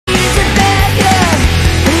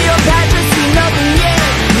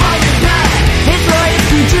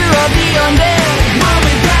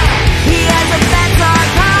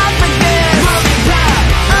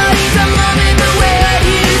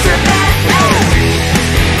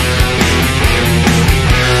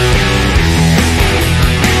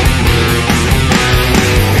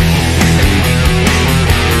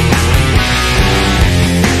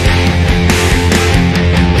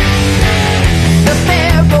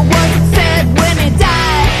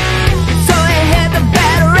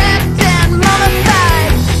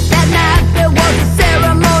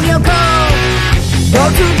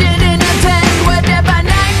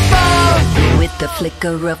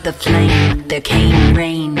center of the flame, there came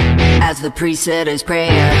rain as the priest said his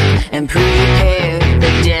prayer and prepared the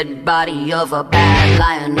dead body of a bat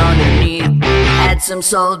lying underneath. Add some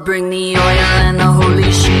salt, bring the oil and the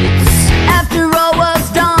holy sheets. After all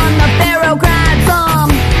was done, the pharaoh cried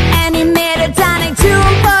some, and he made a tiny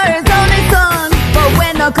tomb for his only son. But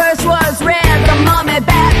when the curse was read, the mummy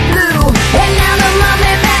bat flew, and now the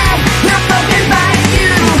mummy bat will fucking bite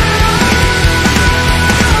you.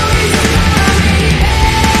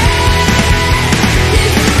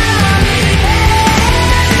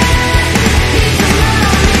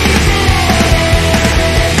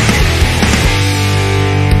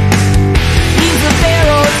 He's a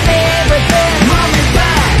pharaoh's favorite thing. Mummy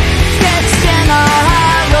bat, sketched in a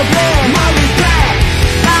hieroglyph. Mummy bat,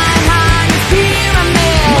 flying high in his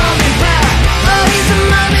pyramid. Mummy bat, oh he's a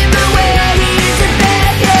mummy, but where he's a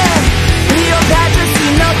bed, yeah. Cleopatra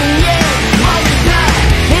seen nothing yet. Mummy bat,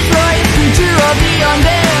 his glorious creature of the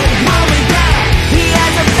undead. Mummy bat, he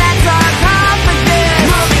has a fat sarcophagus.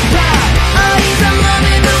 Mummy bat, oh he's a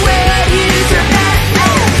mummy, but where he's a bed,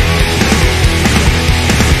 yeah.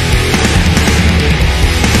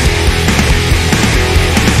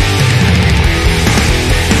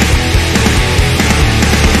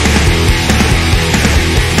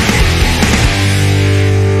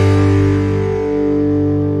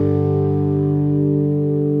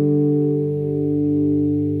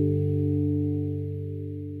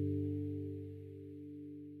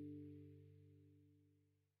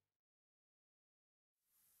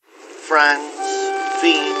 Friends,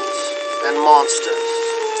 fiends, and monsters,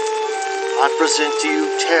 I present to you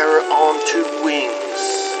terror on two wings,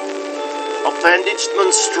 a bandaged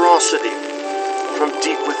monstrosity from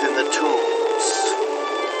deep within the tombs.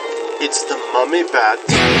 It's the mummy bat.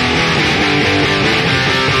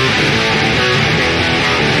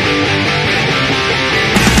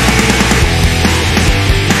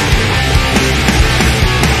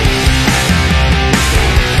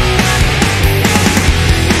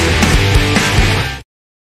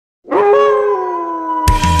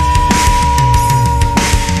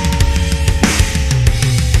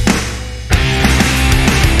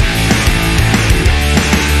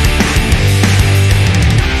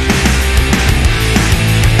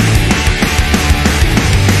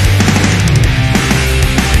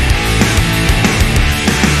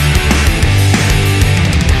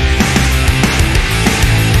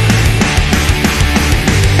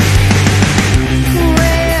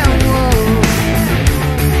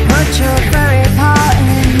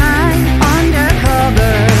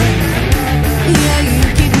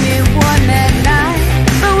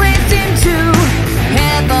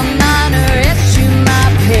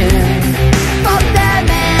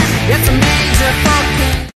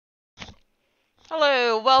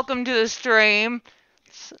 Hello, welcome to the stream,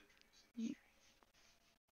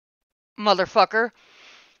 motherfucker.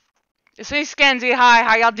 It's me, Skenzy. Hi,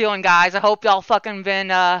 how y'all doing, guys? I hope y'all fucking been,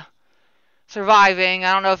 surviving.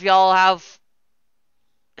 I don't know if y'all have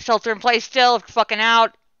shelter in place still, if you're fucking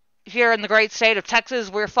out. Here in the great state of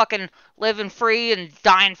Texas, we're fucking living free and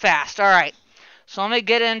dying fast. Alright, so let me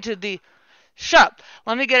get into the... Shut up.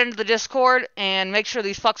 Let me get into the Discord and make sure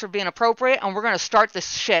these fucks are being appropriate, and we're gonna start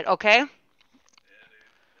this shit, okay?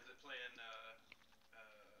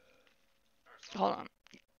 Hold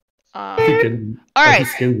on. Alright.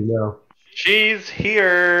 She's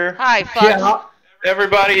here. Hi, fuck. Yeah.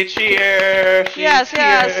 Everybody cheer. Yes,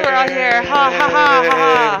 we're all here. Ha ha ha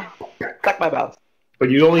ha ha. Suck my mouth.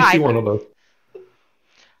 But you only see one of us.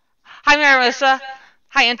 Hi, Marissa.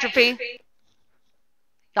 Hi, Entropy.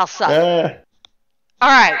 Y'all suck.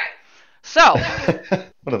 Alright. So,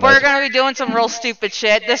 we're going to be doing some real stupid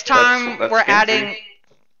shit. This time, we're adding...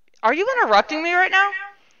 Are you interrupting me right now?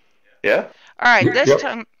 Yeah. Alright, this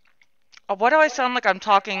time... Why do I sound like I'm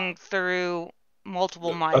talking through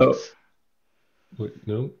multiple mics? Wait,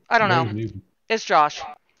 no. I don't know. It's Josh.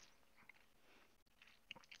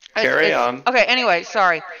 Carry on. Okay, anyway,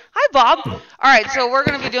 sorry. Hi, Bob. Alright, so we're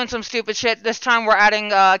going to be doing some stupid shit. This time we're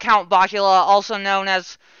adding Count Bocula, also known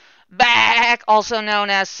as Back, also known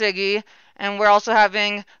as Siggy. And we're also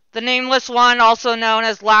having the Nameless One, also known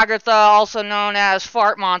as Lagartha, also known as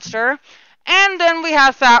Fart Monster. And then we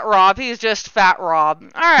have Fat Rob. He's just Fat Rob.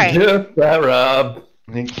 Alright. Yeah, Fat Rob.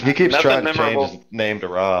 He keeps trying to change his name to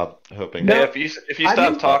Rob, hoping. Yeah, if you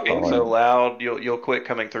stop talking so loud, you'll quit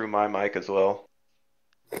coming through my mic as well.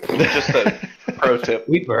 Just a pro tip.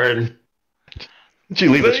 We burn. Did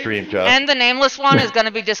you leave the stream, Josh? And the Nameless One is going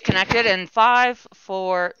to be disconnected in 5,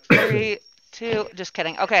 4, 3, 2. Just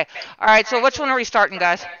kidding. Okay. Alright, so which one are we starting,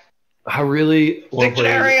 guys? I really want to play...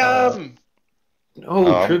 Dictionarium!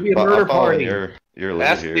 Trivia Murder Party. Your lead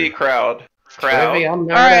Ask here. the crowd. crowd.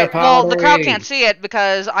 Alright, well, the crowd can't see it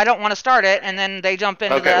because I don't want to start it, and then they jump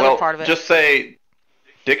into the other part of it. Just say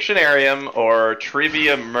Dictionarium or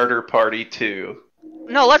Trivia Murder Party 2.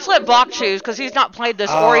 No, let's let Bach choose, because he's not played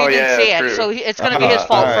this or even see it, so it's going to be his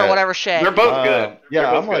fault for whatever shit. They're both good.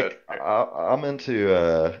 Yeah, both I'm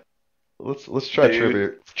into, let's try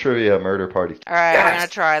Trivia Murder Party. Alright, I'm going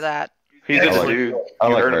to try that. He's into dudes. I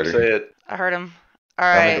like heard murder. him say it. I heard him. I'm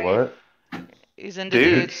Alright. into what? He's into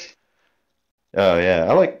dudes. Oh, yeah.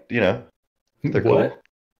 I like, they're cool.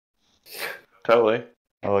 Totally.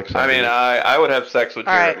 I like I mean, I would have sex with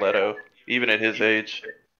Jared Leto, even at his age.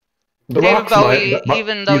 David Bowie,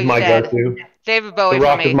 even though he's dead. David Bowie The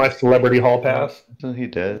Rock for me. is my celebrity hall pass. Isn't he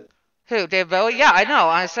dead? Who, David Bowie? Yeah, I know.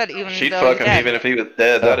 I said even She'd though fuck he's him dead. even if he was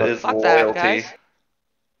dead. That is Fuck that, loyalty. guys.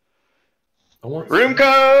 Room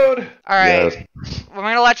code! Alright. Yes. We're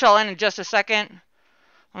going to let y'all in just a second.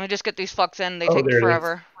 Let me just get these fucks in. They take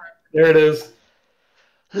forever. There it is.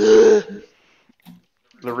 The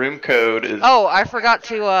room code is... Oh, I forgot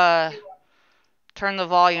to turn the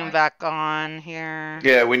volume back on here.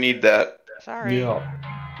 Yeah, we need that. Sorry. Yeah.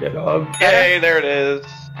 Dog. Hey, there it is.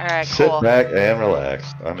 Alright, cool. Sit back and relax.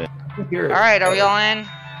 I'm in. Alright, are we all in?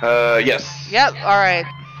 Yes. Yep, alright.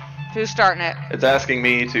 Who's starting it? It's asking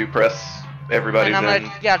me to press everybody's And I'm in.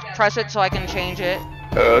 gonna, press it so I can change it.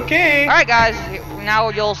 Okay. Alright, guys, now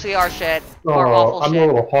you'll see our shit. Our awful I'm shit. a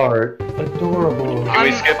little heart. Adorable. Can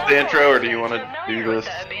we skip the intro, or do you want to do this?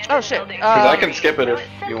 Oh, shit. Because I can skip it if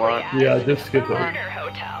you want. Yeah, just skip it.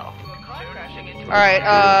 Alright,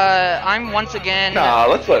 I'm once again... Nah,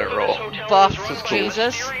 let's let it roll. Buff Cool.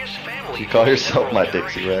 Jesus. You call yourself my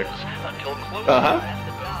Dixie Rex? Uh-huh.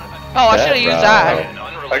 Oh, I should have used that.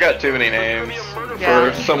 I got too many names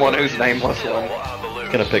for someone who's nameless one.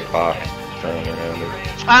 Gonna pick Bach.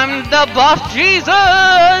 I'm the Buff Jesus!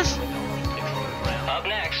 Up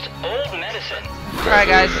next, old medicine. Alright,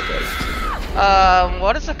 guys.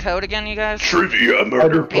 What is the code again, you guys? Trivia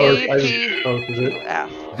Murder Party.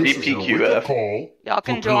 BPQF. Y'all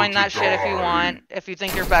can join that shit if you want, if you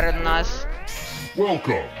think you're better than us.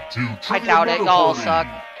 Welcome to I doubt it, y'all all suck.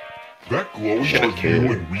 That glowing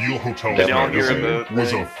review in Real Hotel Magazine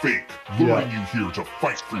was a fake, luring you here to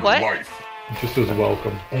fight for your life. Just as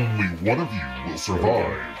welcome. Only one of you will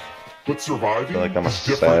survive. But surviving I feel like I'm a is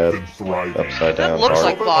different than thriving. upside down. That looks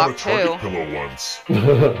like Bach Bach, too. Pillow once.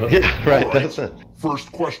 Yeah, right, that's it.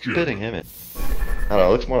 First question. Fitting him in. I don't know,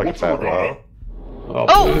 it looks more like What's a fat Regatta? rock.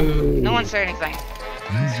 Oh! No one said anything.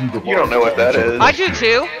 You don't know what that is. I do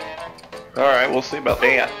too. Alright, we'll see about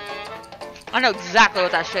that. I know exactly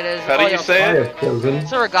what that shit is. How do you say it?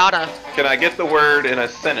 It's a regatta. Can I get the word in a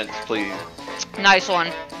sentence, please? Nice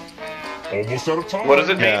one. Almost out of time. What does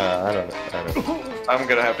it mean? Yeah, I don't know. I'm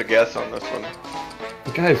gonna have to guess on this one.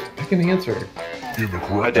 Guys, pick an answer. And the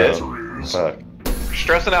correct did. answer is... Fuck.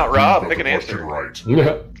 Stressing out Rob, pick an answer. Right.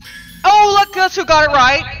 Oh, look, guess who got it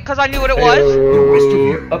right? Because I knew what it was. The rest of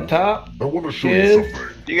you, Up top. I want to show you Again.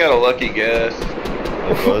 something. You got a lucky guess.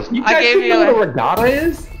 It was. You I guys gave didn't you know a- what a regatta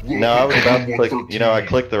is? No, I was about to click. I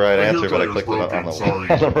clicked the right answer, but I clicked it on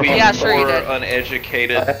the wrong. Yeah, sure you Or did.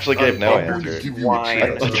 uneducated. I actually gave no I'm going to answer. give you a Wine.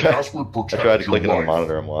 chance I to tried- password I protect tried to click it your on the life.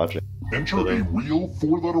 monitor I'm watching. Enter a real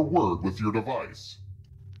four-letter word with your device.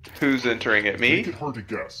 Who's entering it? Make Me? it hard to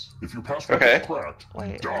guess. If your password Okay. is cracked, you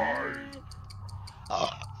Wait. die.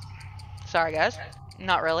 Sorry, guys.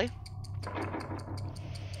 Not really.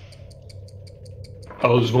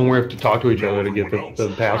 Oh, this is when we have to talk to each other to get the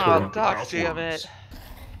Oh, password. god damn it.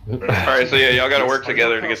 Alright, so yeah, y'all gotta work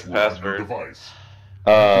together to get the password.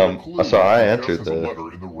 So I entered the.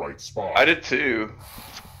 letter in the right spot. I did too.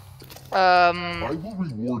 I will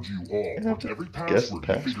reward you all have for every guess the password you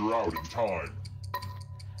password. figure out in time.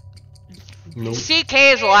 Nope. CK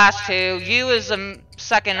is the last two. U is the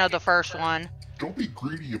second of the first one. Don't be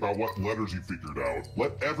greedy about what letters you figured out.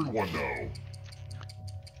 Let everyone know.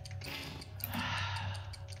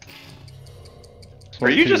 Are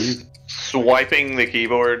you just swiping the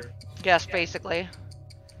keyboard? Yes, basically.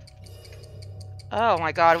 Oh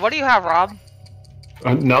my god. What do you have, Rob?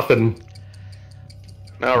 Nothing.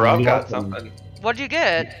 No, Rob got Nothing. something. What'd you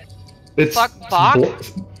get? It's Fuck Bach?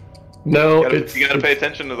 No, You gotta pay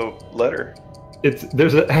attention to the letter.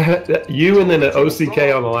 there's a U and then an OCK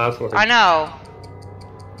on the last one. I know.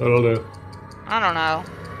 I don't know. I don't know.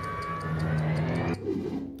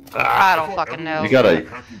 I don't fucking know. You gotta.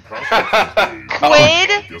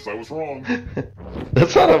 Quid? Guess I was wrong.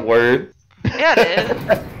 That's not a word. Yeah, it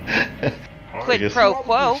is. Quid guess- pro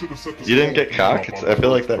quo. You didn't get cock? I feel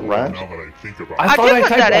like that rhymes. Now that I think about I I thought did I put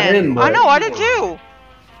typed that in. but- I know, I did too.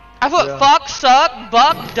 I put Yeah. fuck, suck,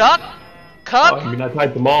 buck, duck, I cup. mean, I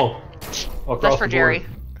typed them all. That's for Jerry.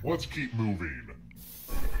 Let's keep moving.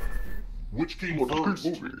 Which came first?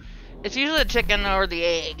 It's usually the chicken or the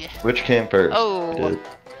egg. Which came first? Oh. Dude?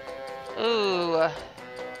 Ooh.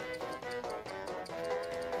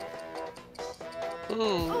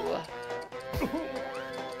 Ooh.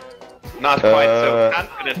 Not quite so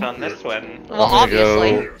confident on this one. Well,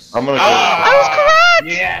 obviously. I'm gonna go. I was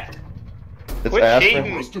correct! Yeah. It's Quit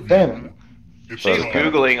Aspen. cheating. Damn it. It's She's time.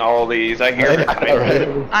 Googling all these. I hear her.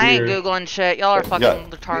 Right. I ain't Googling shit. Y'all are fucking Yeah.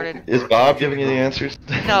 retarded. Is Bob giving you the answers?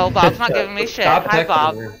 No, Bob's not giving me shit. Stop Hi, texting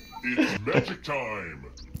Bob. her. It's magic time.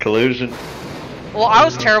 Collusion. Well, I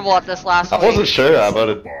was terrible at this last I week. wasn't sure. I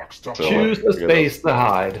voted. Box to So- Choose the space to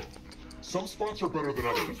hide. Some spots are better than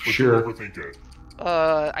others, but Sure. you overthink it.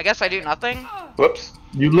 I guess I do nothing. Whoops.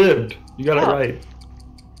 You lived. You got it Oh. right.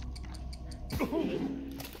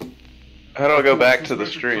 How do I go back to the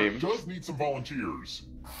This magic stream? trick does need some volunteers.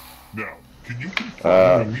 Now, can you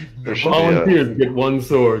confirm we've there never should be a- Volunteers get one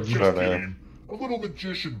sword. Just Oh, man. kidding. A little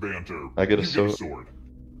magician banter. I get a You sword.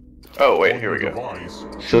 Oh wait, On here we your go. device,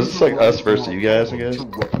 So is this like choose us the versus right you guys, I color guess? to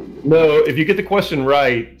run. No, if you get the question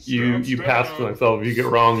right, you Stand pass down. to myself. If you get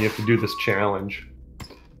wrong, you have to do this challenge.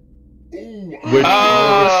 Ooh, Which-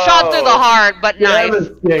 Shot through the heart, but nice.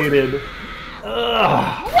 Devastated.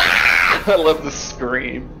 Ugh. I love the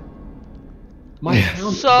scream. My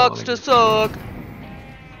sound Sucks to suck.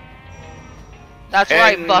 That's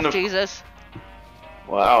right, And- Buff Jesus.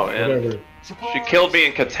 Wow, and Whatever. surprise! she killed me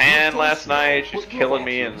in Catan last night. She's killing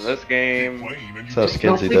me in this game. That's how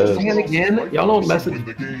Skinsy Don't does. say it again. Y'all don't message. Win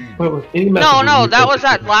the game. Wait, with any No, messages no, you that was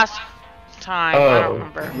posted. that last time. I Oh. don't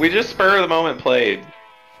remember. We just spur of the moment played.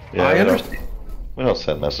 Yeah, I we don't- understand. We don't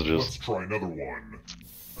send Let's messages. try another one.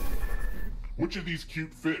 Which of these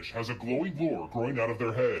cute fish has a glowing lure growing out of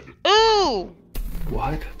their head? Ooh!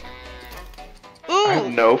 What? I have Ooh!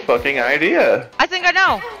 no fucking idea. I think I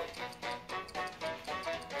know.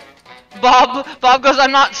 Bob goes,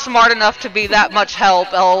 I'm not smart enough to be that much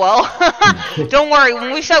help, lol. Don't worry,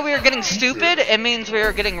 when we said we were getting stupid, it means we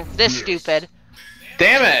were getting this stupid.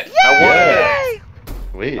 Damn it! I won.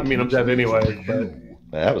 Yay! Wait. I mean, I'm dead anyway, To but you.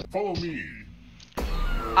 that was. Follow me.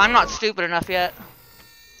 I'm not stupid enough yet.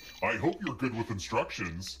 I hope you're good with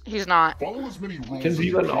instructions. He's not. Follow as many rules Kenzie, as you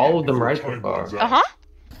you got can all of them before right so time far. runs out. Uh-huh.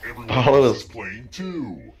 Everyone Follow else is- is playing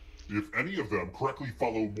too. If any of them correctly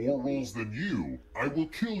follow more rules than you, I will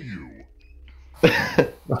kill you.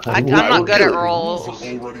 I'm not good at The rolls. rules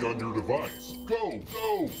are already on your device. Go,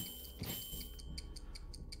 go!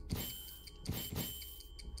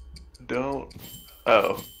 Don't.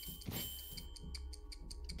 Oh.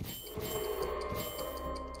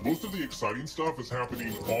 Most of the exciting stuff is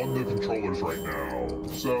happening on the controllers right now.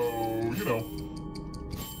 So, you know.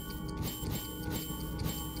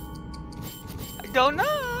 I don't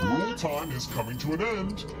know. Rule time is coming to an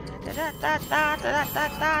end.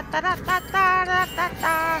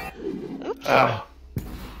 Oops. Ah.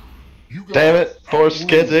 You guys Damn it, poor outruled.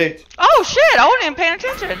 Skinsy. Oh shit, I wasn't even paying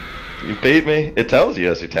attention. You beat me. It tells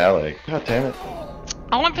you as your tally. God damn it.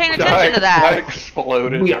 I wasn't paying attention to I that.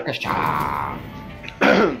 exploded.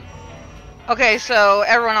 Okay, so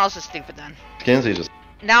everyone else is stupid then. Skinsy just.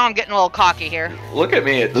 Now I'm getting a little cocky here. Look at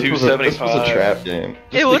me at This was a 275. trap game.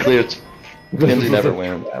 It Just to was- be clear, it's, Skinsy never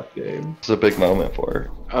wins. Trap game. It's a big moment for her.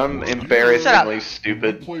 I'm Shut embarrassingly up.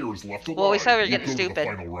 stupid. Players left alive Well, we said we were will getting go to the stupid.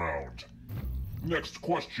 Final round. Next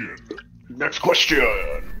question. Next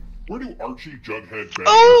question. Where do Archie, Jughead, Ben,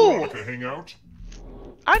 Oh! and Veronica hang out?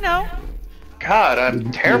 I know. God,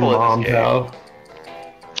 I'm terrible Mom, at this game. pal.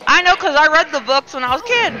 I know because I read the books when I was a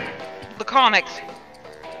kid. The comics.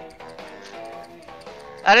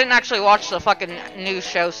 I didn't actually watch the fucking new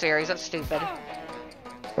show series. That's stupid.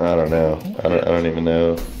 I don't know. I don't even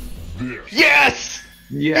know. This. Yes!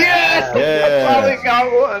 Yeah. Yes! Yeah. I finally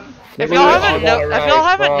got one. If we y'all all haven't, got it if right, y'all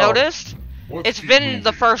haven't bro. noticed, Let's it's keep been moving.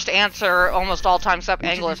 the first answer almost all time except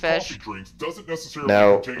Which of these anglerfish. coffee drinks doesn't necessarily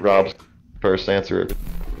Now, contain Rob's milk? first answer.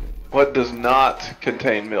 What does not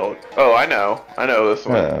contain milk? Oh, I know. I know this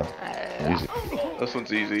one. Easy. This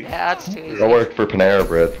one's easy. Yeah, that's too easy. I worked for Panera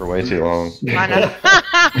Bread for way too long. I know.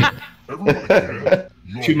 Everyone again,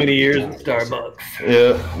 you're Too many years at total guesser. Starbucks.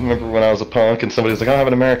 Yeah, remember when I was a punk and somebody was like, I'll have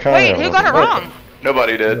an Americano. Wait, who got it wrong?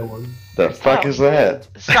 Nobody did. No one. The fuck is that?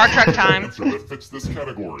 Star Trek time. Answer that fits this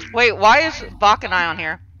category. Wait, why is Bach and I on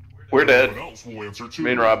here? We're dead. Everyone else will answer too.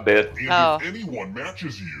 Me and Rob did. And Oh. if anyone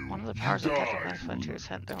matches you, One of the you powers of die. Captain Frontiers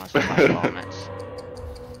hint there must be much elements.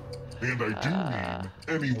 And I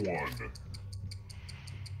do mean anyone.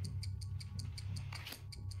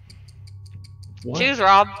 What? Choose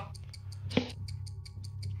Rob.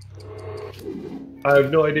 I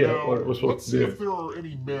have no idea Now, what it was let's supposed to see if do. there are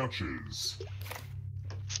any matches.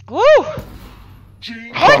 Woo!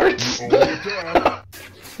 Hearts?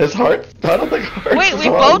 Is hearts? I don't think hearts. Wait, is we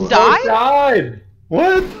one. both died? Died.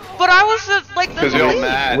 What? But I was like the Because you're lead.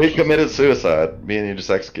 mad. We committed suicide. Me and you just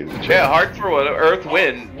executed each other. Yeah, hearts for what? Earth,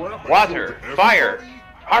 wind, water, fire,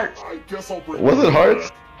 hearts. I guess I'll break Was it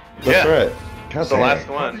hearts? That's Yeah. right. God That's the damn. last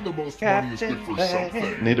Having the one. most money is good for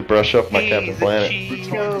something. Need to brush up my Captain Planet. The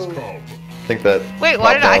time has come. Think that. Wait,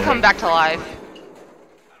 why did I Bob come back to life?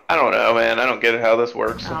 I don't know, man. I don't get how this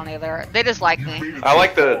works. I don't either. They just like me. I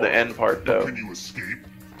like the end part though. Can you escape?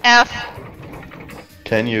 F.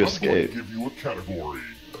 Can you I'm going escape? to give you a category.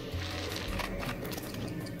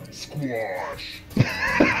 Squash.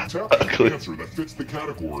 Tap the Ugly. answer that fits the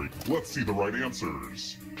category. Let's see the right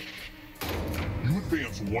answers. You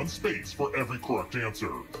advance 1 space for every correct answer.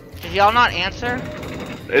 Did y'all not answer?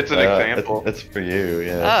 It's an example. It's for you,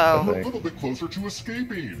 yeah. Oh. I You're a think. little bit closer to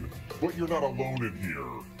escaping, but you're not alone in here.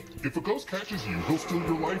 If a ghost catches you, he'll steal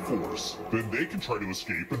your life force. Then they can try to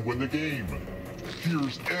escape and win the game.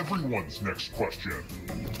 Here's everyone's next question.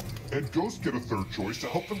 And ghosts get a third choice to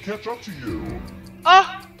help them catch up to you.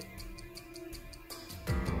 Oh.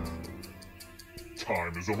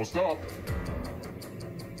 Time is almost up.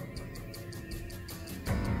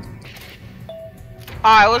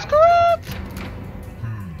 I was correct.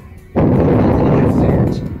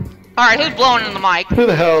 Alright, who's blowing in the mic? Who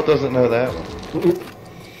the hell doesn't know that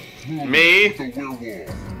one? Me? The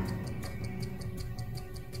werewolf.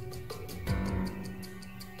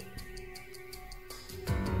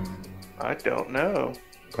 I don't know.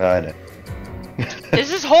 I know.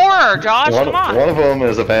 This is horror, Josh. Come on. One of them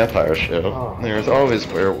is a vampire show. There's always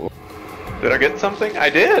werewolf. Did I get something? I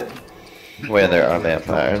did. When there are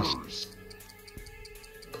vampires.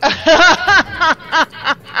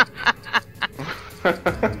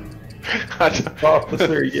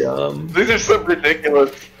 Officer Yum. These are some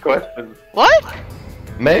ridiculous questions. What?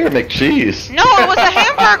 Mayor McCheese. No, it was a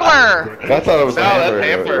Hamburglar. I thought it was No, a that's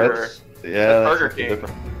hamburger. hamburger. That's- yeah, That's that's Burger King.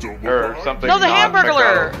 different. Or something. No, the not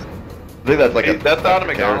Hamburglar. McDonald's. I think that's like a. That's not a like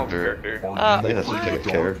McDonald's character. I think that's just like a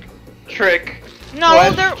character. Trick.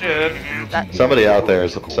 No, they're. Question. That, Somebody out there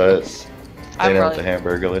is upset. I'm They know really- the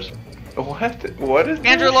hamburgers. What? What is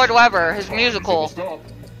Andrew this? Lloyd Webber, his musical. Stop.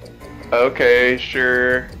 Okay,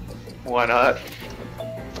 sure. Why not?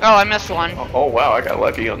 Oh, I missed one. Oh wow, I got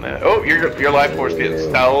lucky on that. Oh, your life force gets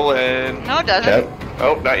stolen. No, it doesn't. Cat?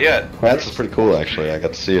 Oh, not yet. That's pretty cool actually. I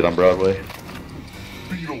got to see it on Broadway.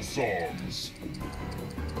 Beatles songs.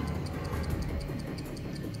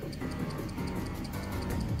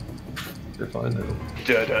 You're fine now.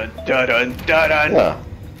 Dun dun dun dun dun dun. Yeah,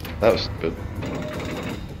 that was good.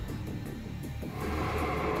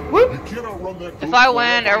 You can't outrun that If ghost I forever.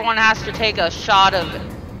 win, everyone has to take a shot of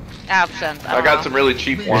absinthe. I got some really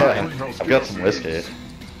cheap Yeah, wine. I've got some whiskey.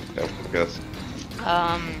 I've got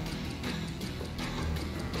some.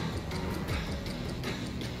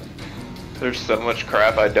 There's so much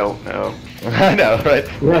crap I don't know. I know, right?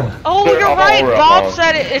 Yeah. Oh, They're you're all right. wrong. Bob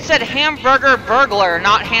said it said hamburger burglar,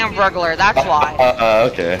 not hamburglar. That's why.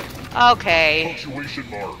 Okay. Okay. Punctuation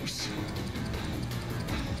marks.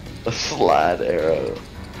 A slide arrow.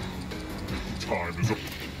 Time is up.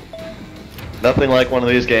 Nothing like one of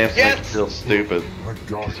these games to make you Yes! feel stupid. My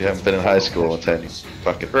God. Because you haven't been in high school in 10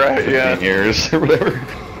 fucking Right, 15 yeah. years or whatever.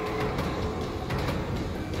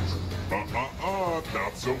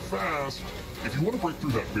 Not so fast. If you want to break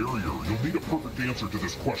through that barrier, you'll need a perfect answer to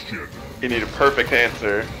this question. You need a perfect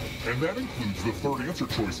answer. And that includes the third answer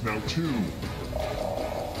choice now, too.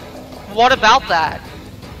 What about that?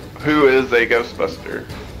 Who is a Ghostbuster?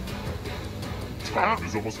 Time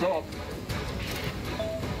is almost up.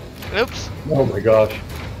 Oops. Oh my gosh.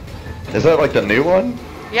 Is that like the new one?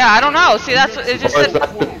 Yeah, I don't know. See, that's it. Just Or is said.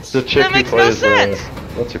 that the chick That who makes no plays sense.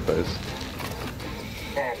 what's your face?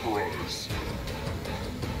 Operas.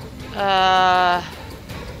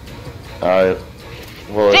 Well,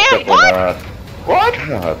 it's Damn, definitely what? not. What?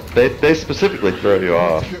 God, they specifically throw you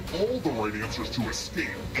off Get all the right answers to escape.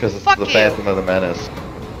 because it's Fuck the you. Phantom of the Menace.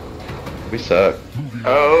 We suck.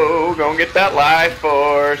 Oh, gonna get that life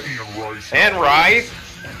force. And Rice. And rice.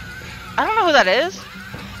 I don't know who that is.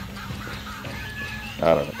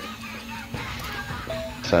 I don't know.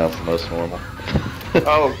 Sounds the most normal.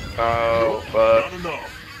 Oh, fuck. Not enough.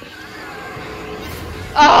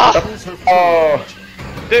 Oh, Rules have Oh, changed.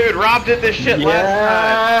 Dude, Rob did this shit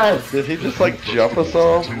last did he just like jump us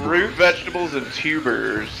all? time. Root vegetables and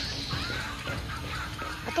tubers.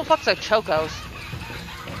 what the fuck's a chocos?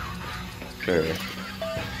 Sure.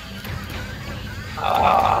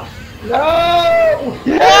 No!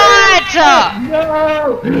 What?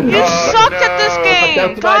 No! You Oh, sucked no. at this game.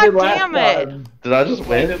 That's what I God did last damn it. time. Did I just I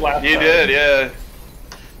win? did last You time. did, yeah.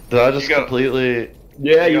 Did I just You got- completely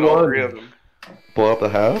Yeah, you got all won. 3 of them. blow up the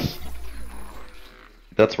house?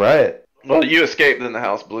 That's right. Well, you escaped, then the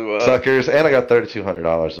house blew up. Suckers, and I got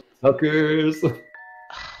 $3,200. Suckers.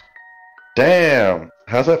 Damn.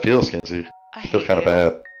 How's that feel, Skinsy? I I feel hate kind of you.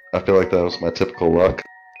 bad. I feel like that was my typical luck.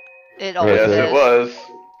 It always Yes, is. Yes, it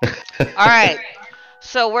was. Alright.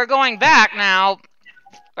 So we're going back now.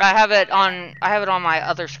 I have it on my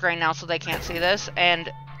other screen now so they can't see this,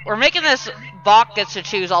 and we're making this Bach gets to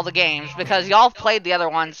choose all the games because y'all played the other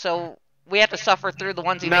ones, so we have to suffer through the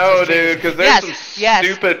ones he makes No, us choose. dude, because there's some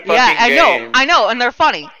stupid fucking games. I know, and they're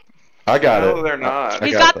funny. I got No, it. they're not. I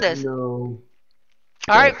He's got that. this. No.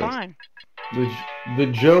 Alright, this. fine. The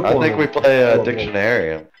joke. I one think we was- play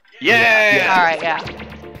Dictionarium. Yeah! Alright, yeah.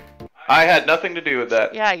 I had nothing to do with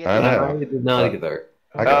that. Yeah, you I did. know. I did not either.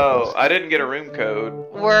 I got Oh, this. I didn't get a room code.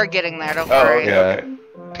 We're getting there, don't Oh, worry. okay, Yeah. okay.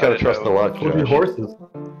 You gotta trust the luck, Told you Josh. horses.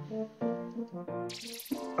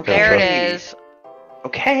 There it Okay. is.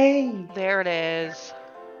 Okay. There it is.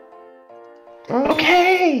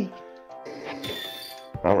 Okay.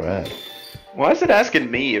 Alright. Why is it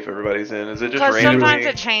asking me if everybody's in? Is it just Because randomly? sometimes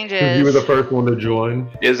it Because you were the changes. first one to join.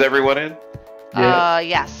 Is everyone in?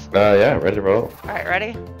 Yes. Yeah, ready to roll. Alright,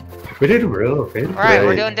 ready? We did real okay. Alright,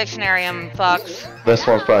 we're Great. doing Dictionarium, fucks. This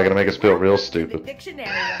one's probably gonna make us feel real stupid.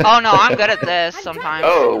 Oh no, I'm good at this sometimes.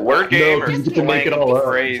 Oh, word game No, or you can make it slang all up.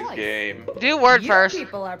 phrase game? Do word You first.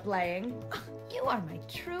 people are playing. You are my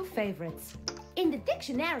true favorites. In the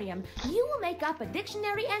Dictionarium, you will make up a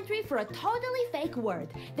dictionary entry for a totally fake word.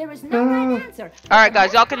 There is no right answer. Alright,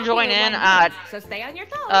 guys, y'all can join in at So stay on your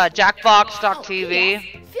toes.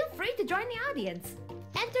 Jackbox.tv Feel free to join the audience.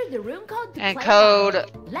 Enter the room code to and play code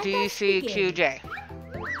along. Let us begin. DCQJ.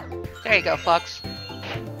 There you go, fucks.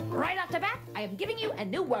 Right off the bat, I am giving you a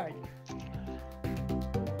new word.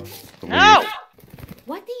 No!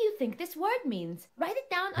 What do you think this word means? Write it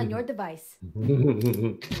down on your device.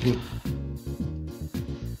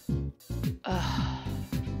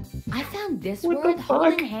 I found this What the word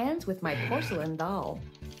holding fuck? hands with my porcelain doll.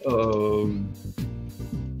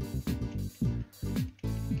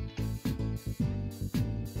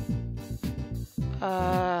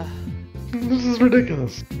 This is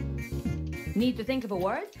ridiculous. Need to think of a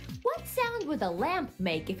word? What sound would a lamp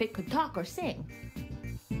make if it could talk or sing?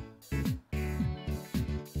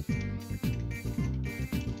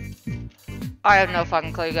 I have no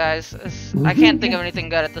fucking clue, guys. I can't think of anything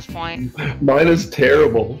good at this point. Mine is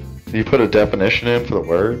terrible. You put a definition in for the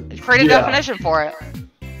word? Create a Yeah. definition for it.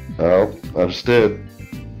 Oh, I just did.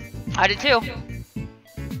 I did too.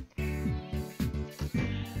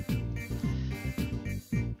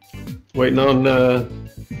 Waiting on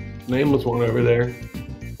nameless one over there.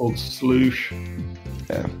 Old sloosh.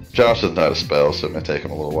 Yeah. Josh doesn't know how to spell, so it may take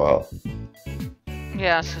him a little while.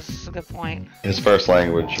 Yes, this is a good point. His first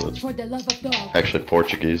language was For the love of dog. actually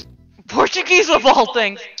Portuguese. Portuguese of all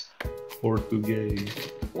things. Portuguese.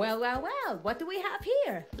 Well, what do we have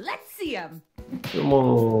here? Let's see them. Come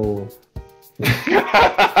on.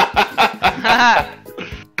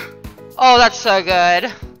 Oh, that's so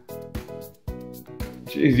good.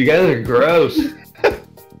 Jeez, you guys are gross.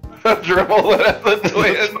 A Dremel that has a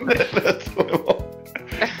twin.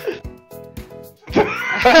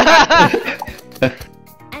 That's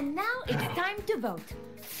And now it's time to vote.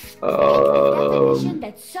 Definition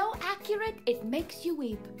that's so accurate it makes you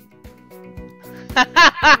weep.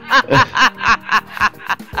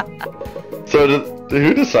 So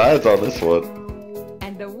who decides on this one?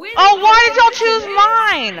 And the winner. Oh, why did y'all choose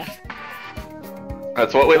mine?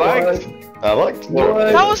 That's what we liked. I liked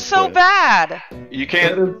What? That was so bad. You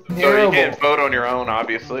can't. That is So you terrible. can't vote on your own,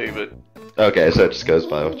 obviously, but Okay, so it just goes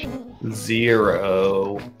by.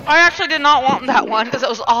 0. I actually did not want that one because it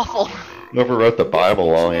was awful. Whoever wrote the Bible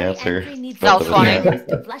long answer. That was funny.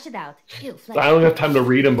 Flash it out. Ew, flash I don't have time to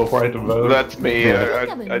read them before I have to vote. that's me. Yeah.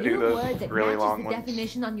 Think of a I do new those word that really matches long the ones.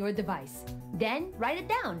 definition on your device. Then write it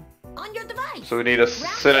down on your device. So we need a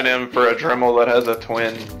synonym for a Dremel that has a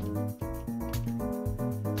twin.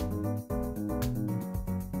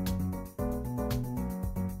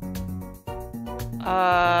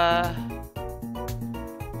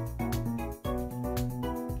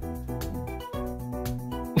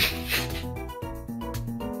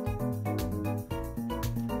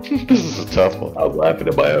 This is a tough one. I was laughing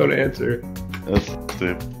at my own answer. That's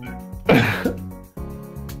stupid.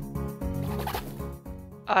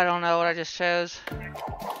 I don't know what I just chose.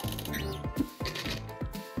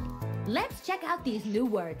 Let's check out these new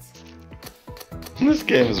words. This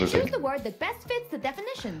game is Choose ridiculous. the word that best fits the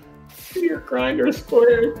definition. Your grinder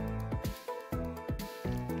squared.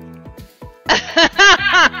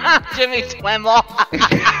 Jimmy Twimble.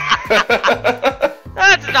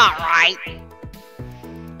 That's That's not right.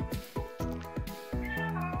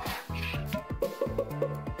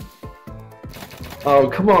 Oh,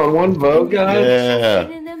 come on, one vote, guys. Yeah.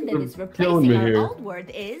 Synonym that is Killing me replacing our here. old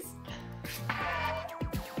word is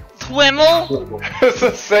Twimmel? It's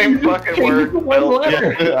the same fucking Change word. the one Bill.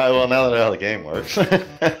 letter. Well, now that I know how the game works.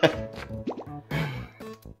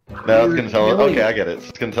 Now it's gonna tell us. Okay, I get it.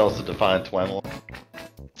 It's gonna tell us to define Twemel.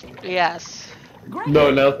 Yes.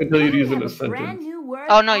 No, now it's until you use it in a Brand sentence. new word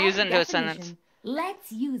Oh, no, and use it into a definition. sentence.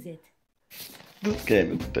 Let's use it. This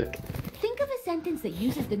game is thick. Think of a sentence that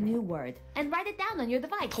uses the new word and write it down on your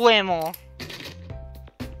device. Twimmel.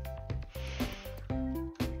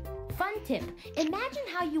 Fun tip. Imagine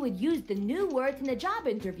how you would use the new word in a job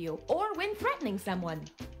interview or when threatening someone.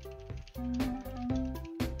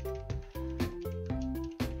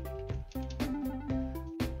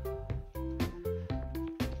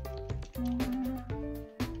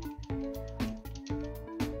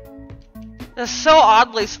 That's so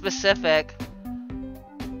oddly specific.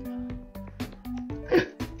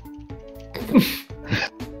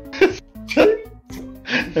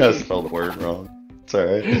 I spelled the word wrong. It's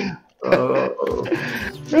alright.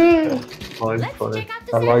 Fine, Let's fine. check out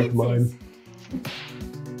the I like sentences. mine.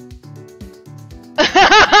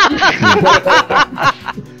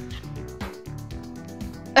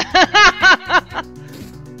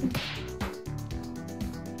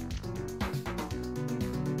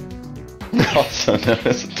 Also known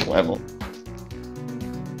as a Twemel.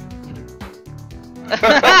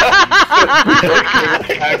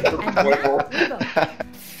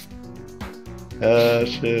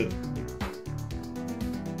 Shit.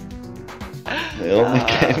 The only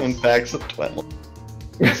game in packs of Twemel.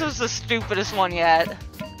 This was the stupidest one yet.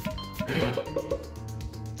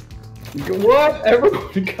 What?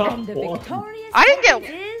 Everyone got And the one. victorious I didn't get.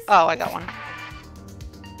 sentence is Oh, I got one.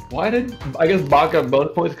 Why did I guess Bach got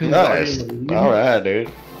both points because Nice. Alright,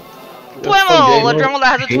 dude. Twimmel, a drummer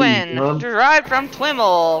that has a twin, John. derived from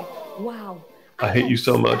Twimmel. wow. I hate am you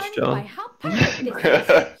so much, stunned John. by how perfect this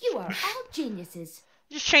is. You are all geniuses.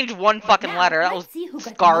 Just changed one fucking Now, letter. That let's was see who got the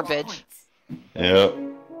most garbage. points. Yep.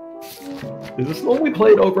 Is this the one we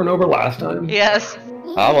played over and over last time? Yes.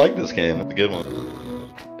 I like this game. It's a good one.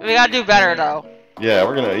 We gotta do better though. Yeah,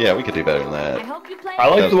 we could do better than I that. hope you play I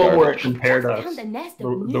like That's the one where it garbage. compared us, Found a nest the,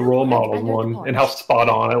 of the new role words model under the one, porch. and how spot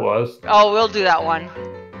on it was. Oh, we'll do that one.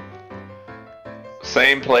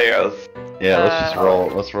 Same players. Yeah, let's just roll.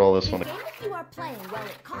 Let's roll this one. If you are playing while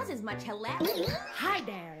it causes much hilarity, hi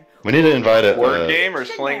there. We need to invite a Word game or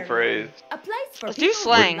slang phrase? A place for Let's do people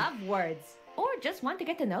slang. who love words or just want to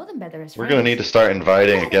get to know them better as We're friends. gonna need to start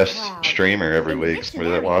inviting a guest streamer every week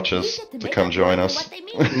that watches to come join us.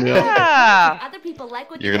 Yeah. Other people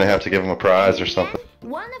like what You're gonna have to give them a prize or something.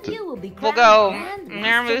 One of you will be We'll crowned go Grand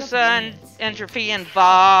Master of Naramusa and Words. Entropy and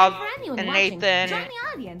Bob For anyone and watching, Nathan. join the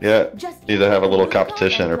audience. Yeah, Just either have a little use the code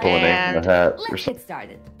competition or and pull a name from the hat or Let's something. get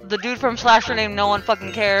started. The dude from Slasher named No One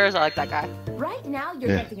Fucking Cares. I like that guy. Right now, you're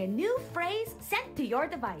Yeah. getting a new phrase sent to your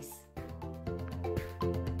device.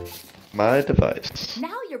 My device.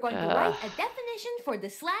 Now you're going to write a definition for the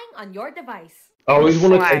slang on your device. I always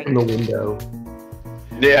want to Slang. take from the window.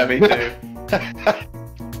 Yeah, me too.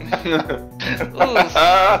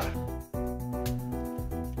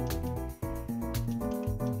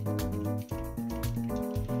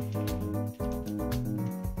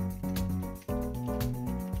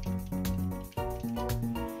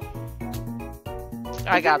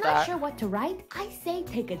 I got If you're not that. sure what to write, I say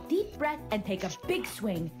take a deep breath and take a big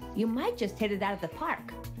swing. You might just hit it out of the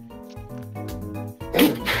park.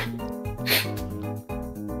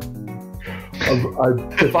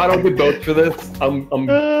 If I don't get votes for this, I'm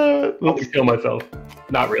gonna kill myself.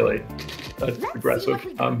 Not really. That's Let's see aggressive. what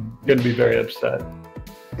we got. I'm gonna be very upset.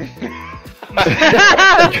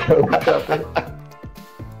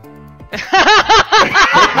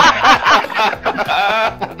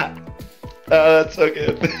 That's so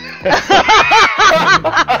good.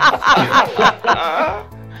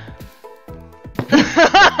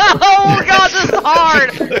 Oh god, this is hard.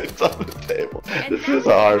 It's on the table. This is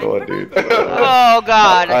a hard one, dude. Oh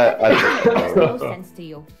god. Makes the most sense to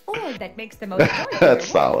you, or that makes the most joy to That's your work.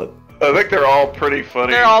 solid. I think they're all pretty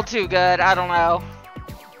funny. They're all too good. I don't know.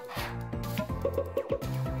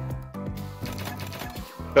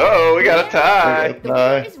 Oh, we got a tie. The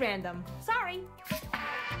word is random. Sorry.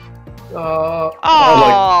 Oh, like,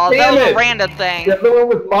 that damn was a it. random thing. The other one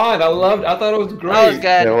was mine. I thought it was great. That was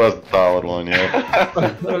good. It was a solid one, yeah.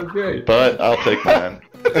 That was great. But I'll take mine.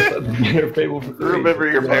 Your fable for three. Remember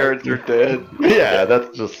your parents are dead. Yeah,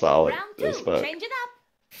 that's just solid Round as 2. fuck. Change it up.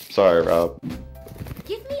 Sorry, Rob.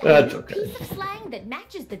 Give me That's a okay. piece of slang that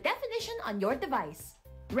matches the definition on your device.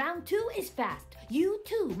 Round 2 is fast. You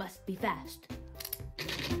too must be fast.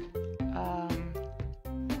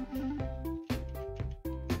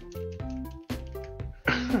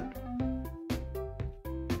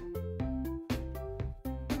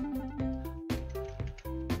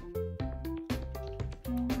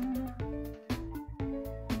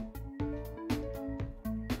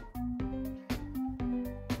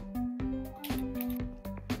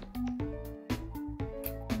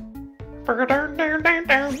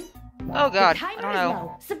 Oh god, The I timer don't is know.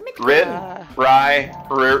 low. Submit Rit, Rye,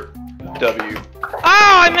 W. Oh,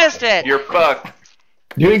 I missed it! You're fucked.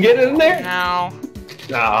 You didn't get it in there? No.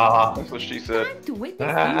 Nah. That's what she said. time to witness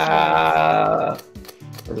I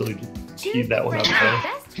really just Choose keyed that one up. the Though.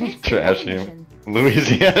 best fit for Trash your him. mission.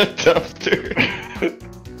 Louisiana dumpster.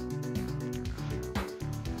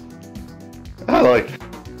 I like.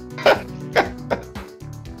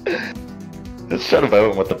 Let's try to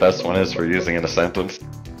vote on what the best one is for using in a sentence.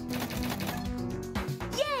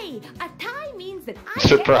 Yay! A tie means that I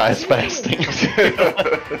Surprise get to fasting.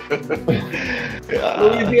 Yeah.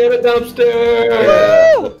 Louisiana dumpster!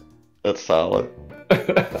 Yeah. That's solid.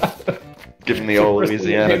 Give him the old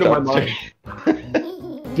Louisiana Came to my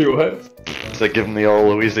dumpster. Do what? So give him the old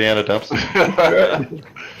Louisiana dumpster.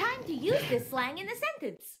 Time to use this slang in a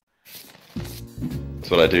sentence. That's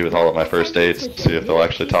what I do with all of my first dates. See if they'll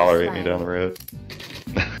actually tolerate me down the road.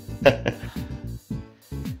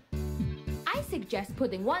 I suggest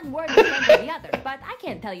putting one word in front of the other, but I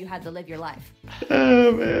can't tell you how to live your life.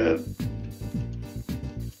 Oh man.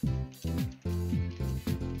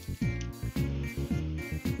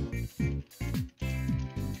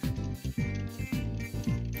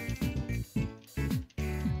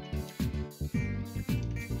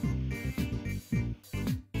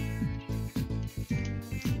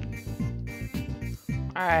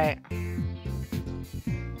 Alright.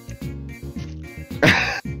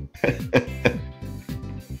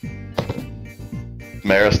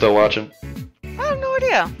 Mara still watching? I have no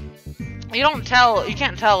idea. You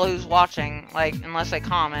can't tell who's watching, like, unless they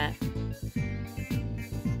comment.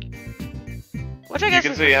 Which I You guess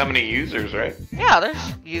can is, see how many users, right? yeah,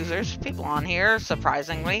 there's users, people on here,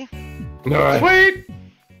 surprisingly. Alright. Sweet!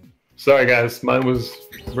 Sorry guys, mine was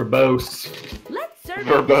verbose. Let's survey the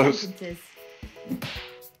Verbose. sentences.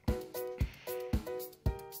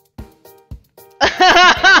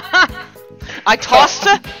 I tossed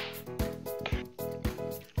it.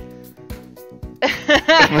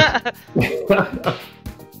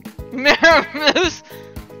 Maramoose.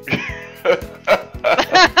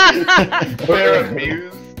 Mara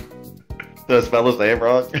Muse. Did I spell his name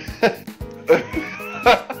wrong?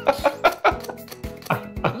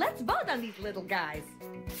 Let's vote on these little guys.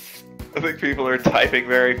 I think people are typing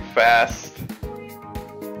very fast.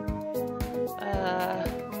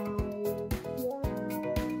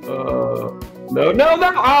 No.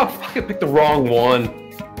 Oh, fuck, I picked the wrong one.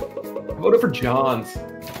 I voted for John's.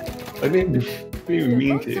 I didn't even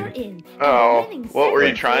mean Votes are to. in. Oh, Winning what were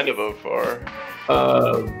you sentences. trying to vote for?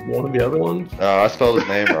 One of the other ones? Oh, I spelled his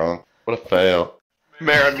name wrong. What a fail.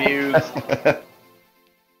 Mara Muse.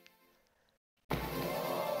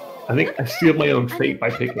 I think I sealed my own An fate by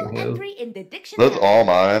picking impeccable him. entry in the dictionary. That's all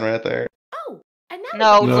mine right there. Oh, and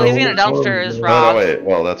now No, No. Louisiana dumpster is No, No, Rob. no, wait.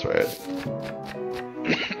 Well, that's right.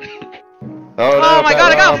 Oh my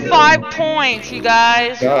god, I got five. 5 points, you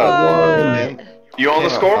guys. God, What? You on the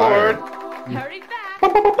Came out scoreboard? hurry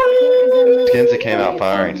back. Kenzie came out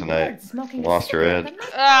firing tonight. Lost her head.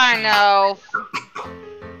 I know.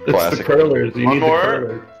 It's the Classic. curlers. You One need more? the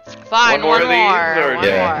curlers. Fine, One more one of these, more. or- One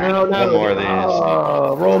Yeah. more. No. One more of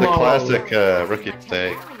these. Role The model. classic rookie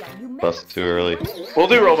mistake. Busted too early. We'll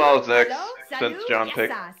do role models next, Hello, since salut, John yes,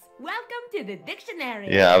 picked. us. Welcome to the dictionary.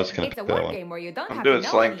 Yeah, I was gonna It's a pick that word one. game where you don't I'm have doing to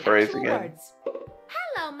know slang any phrase actual again. words.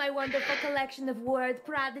 Hello, my wonderful collection of word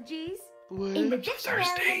prodigies. In the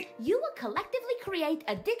dictionary, you will collectively create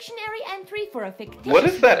a dictionary entry for a fictitious What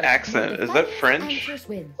is that word. accent? The Is that funniest French? answers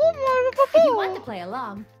win. If you want to play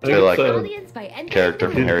along, I think They're like it's, audience by entering Character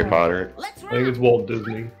the from Harry word. Potter. Let's I think it's rock. Walt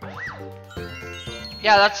Disney.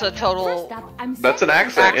 Yeah, that's a First total. up, I'm That's an sending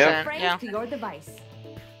accent, a yeah. phrase Yeah. to your device.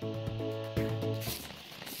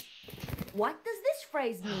 What does this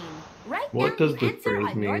phrase mean? Write What down does the this answer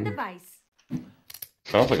phrase on your mean? device.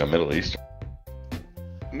 Sounds like a Middle Eastern.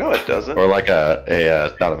 No, it doesn't. Or like not a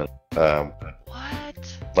Middle,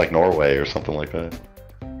 What? like Norway or something like that.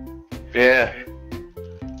 Yeah.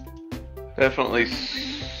 Definitely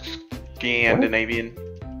Scandinavian.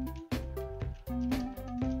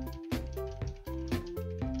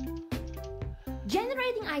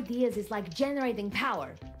 Generating ideas is like generating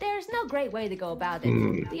power. There's no great way to go about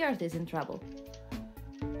it. The Earth is in trouble.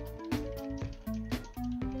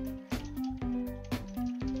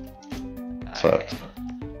 sucked.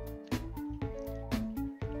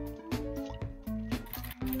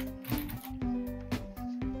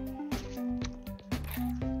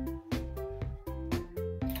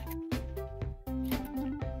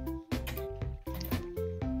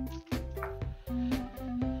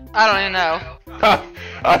 I don't even know.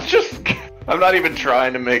 I'm not even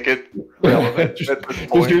trying to make it relevant Just- at this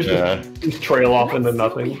point. Just trail off into Let's see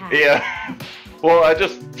what we nothing. have. Yeah. Well, I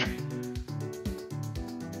just.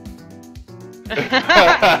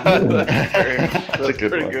 That's a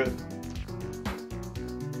good pretty one. good.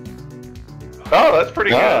 Oh, that's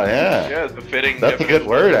pretty Oh, good. yeah. Yeah, it's a fitting. That's a good definition.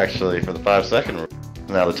 word, actually, for the 5-second rule.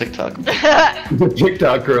 Now the TikTok.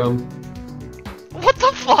 TikTok crumb. What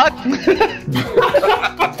the fuck?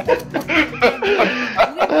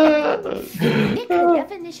 Pick a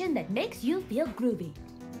definition that makes you feel groovy.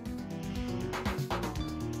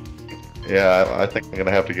 Yeah, I think I'm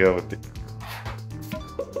gonna have to go with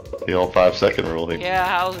the old 5-second rule here. Yeah,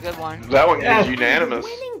 that was a good one. That one is unanimous.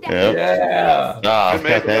 Winning Yep. definition. Ah, Good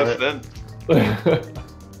making damn us it. then.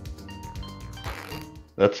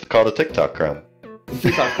 That's called a TikTok crumb.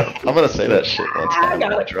 I'm gonna say that shit once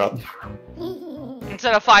I drop.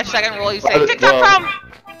 Instead of 5-second rule, you say Well, TikTok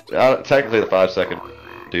crumb. Technically, the 5-second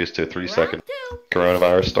reduced to a 3-second. Round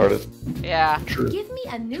Coronavirus started. Yeah. two. Give me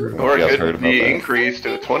a new Or You it guys heard could about be that? increased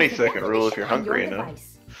to a 20-second rule if you're hungry enough.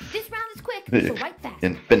 Device. This round is quick, so write fast.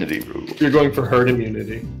 Infinity rule. You're going for herd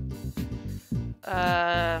immunity.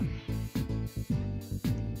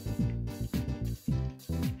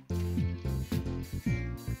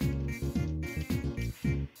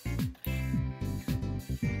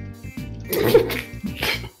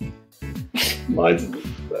 Mine's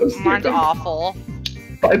so stupid. Mine's awful.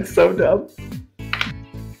 Mine's so dumb.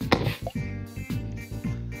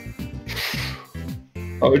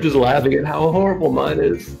 I was just laughing at how horrible mine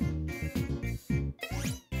is.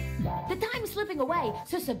 The time is slipping away,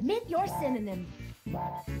 so submit your synonym.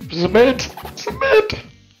 Submit! Submit!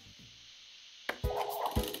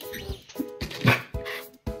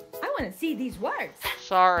 I want to see these words.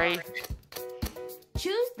 Sorry.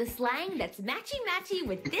 Choose the slang that's matchy-matchy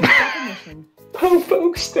with this definition. Oh,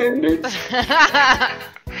 folks, standards.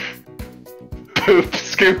 Poop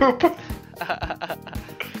scoop.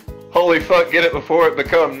 Holy fuck, get it before it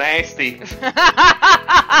become nasty.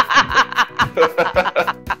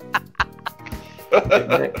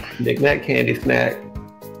 Knick-knack candy snack.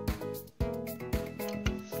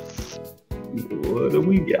 What do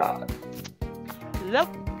we got? Nope.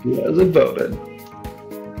 Who hasn't voted?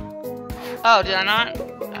 Oh, did I not?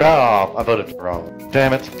 Oh, I voted wrong.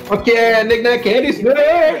 Damn it. Fuck yeah, knick-knack candy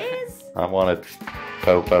snack! Is I wanted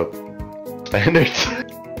po standards.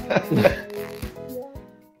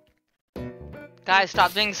 Guys,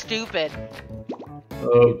 stop being stupid.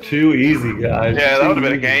 Oh, too easy, guys. Yeah, that Too would have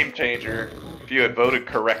been a easy. game changer if you had voted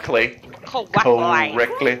correctly. Correctly.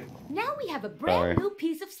 Correctly. now we have a brand Sorry. new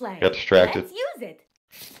piece of slang. Got distracted. Let's use it.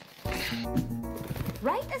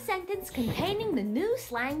 Write a sentence containing the new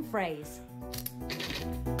slang phrase.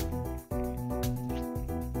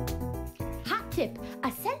 Hot tip.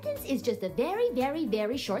 A sentence is just a very, very,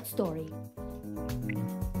 very short story.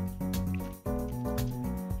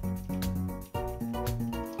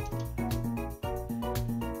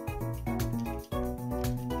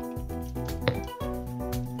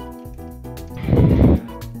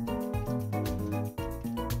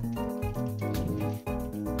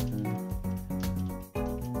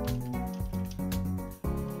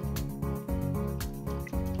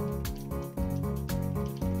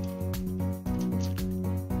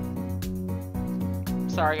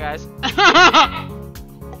 Sorry, guys.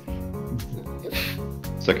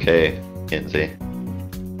 It's okay, Kinsey.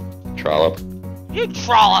 Trollop. You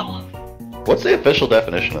trollop. What's the official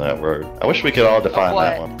definition of that word? I wish we could all define what?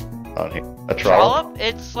 that one on here. A trollop? Trollop?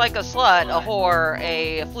 It's like a slut, a whore,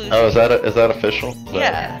 a floozy. Oh, is that official? Is that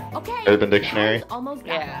Yeah. Okay. Urban Dictionary? Time's almost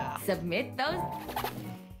got Yeah. it. Submit those.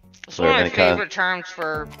 It's one of my any kind- favorite terms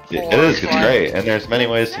for It whore. is, it's great, and there's many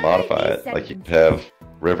ways to modify it. Like you could have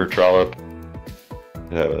river trollop.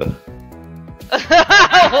 You have a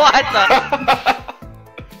What the?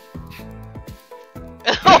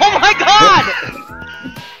 Oh my god!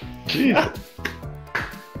 jeez.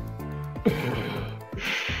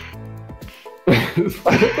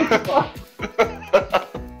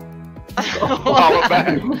 Follow back.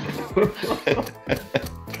 Time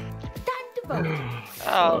to vote.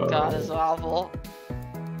 Oh god, it's awful.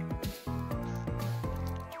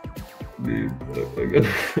 Dude,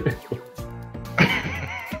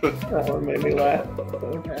 that one made me laugh.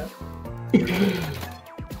 Okay.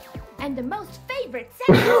 And the most favorite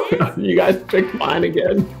sentence is You guys picked mine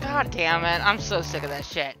again. God damn it, I'm so sick of that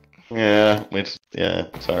shit. Yeah,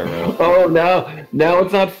 sorry, Rob. Oh, now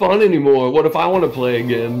it's not fun anymore. What if I want to play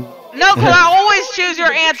again? No, because I always choose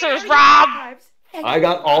your answers, Rob. I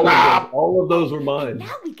got all of them. All of those were mine.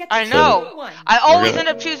 I know. I always end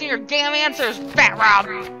up choosing your damn answers, Fat Rob.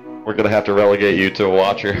 We're gonna have to relegate you to a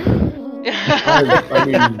watcher. I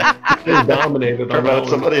mean, they dominated. Promote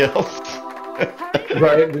somebody else.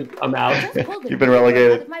 Right, I'm out. You've been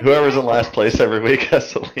relegated. Whoever's in last place every week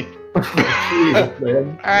has to leave. Jeez,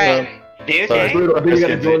 man. Alright. Sorry. Brutal, I think you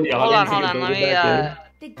gotta join the Hold audience. on. Let me,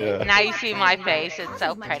 Yeah. Now you see my face. It's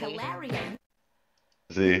so pretty.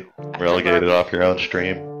 See, relegated off your own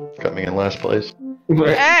stream, coming in last place.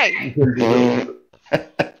 Hey!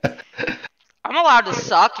 I'm allowed to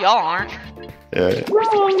suck. Y'all aren't. Yeah.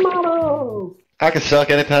 I can suck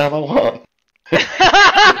anytime I want. Can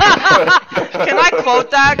I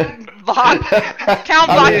quote that, Bob? Count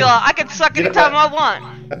Bacula. I can suck anytime I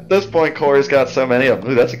want. At this point, Corey's got so many of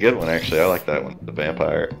them. Ooh, that's a good one, actually. I like that one. The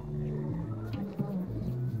vampire.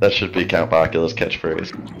 That should be Count Bacula's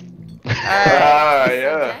catchphrase. Alright.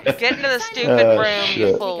 Yeah. Get into the stupid room, you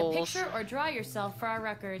shit. fools. Take a picture or draw yourself for our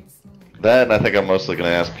records. That, and I think I'm mostly going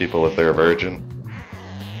to ask people if they're a virgin.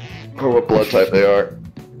 Or what blood type they are.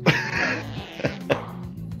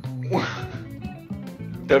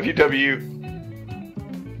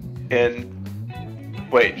 WWN.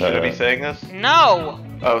 Wait, should I be saying this? No!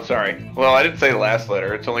 Oh, sorry. Well, I didn't say the last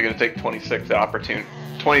letter. It's only going to take 26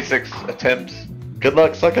 attempts. Good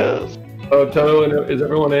luck, suckers. Oh, Toto, is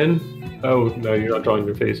everyone in? Oh, no, you're not drawing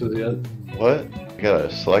your faces yet. What? You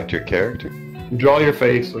gotta select your character? Draw your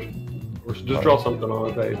face, or just draw something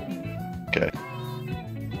on a face. Okay.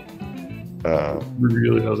 It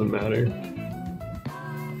really doesn't matter.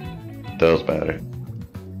 Does matter.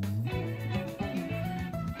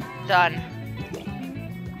 Done.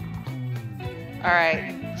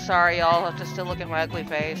 Alright. Sorry, y'all. Have to still look at my ugly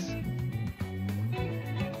face.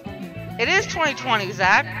 It is 2020,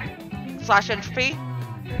 Zach. / entropy.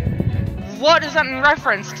 What is that in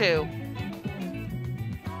reference to?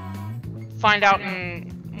 Find out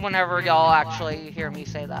whenever y'all actually hear me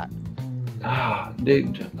say that. Ah,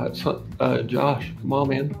 dude, Josh, come on,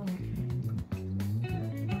 man.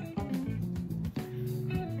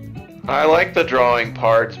 I like the drawing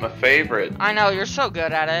part. It's my favorite. I know, you're so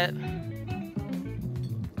good at it.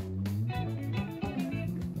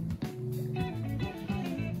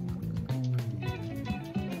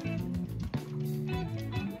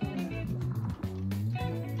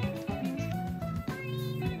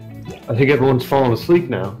 I think everyone's falling asleep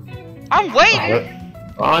now. I'm waiting!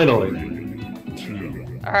 Finally.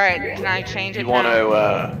 Alright, can I change it You want now?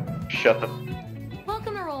 to shut the...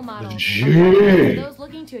 Welcome to Role Models. Jeez. For those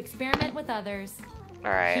looking to experiment with others.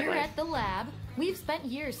 Alright. Here at the lab, we've spent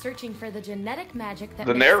years searching for the genetic magic that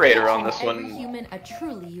The makes narrator each on and this every one human a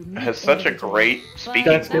truly unique has such a individual. great But speaking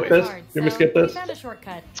Can I skip voice. this? hard, Can we so skip this? We found a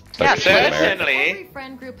shortcut. Yeah, Second shit. American. Every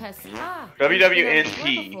friend group has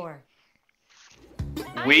WWNP.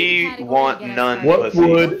 We want none What pussy.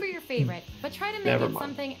 would- Vote for your favorite, but try to make Never it mind.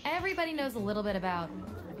 something everybody knows a little bit about.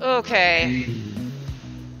 Okay.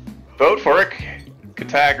 Vote for a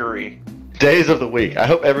category. Days of the week. I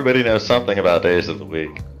hope everybody knows something about days of the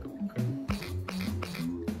week.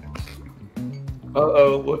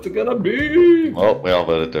 Uh-oh, what's it gonna be? Well, we all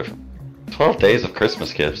voted different. 12 days of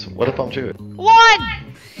Christmas gifts. What if I'm Jewish? What?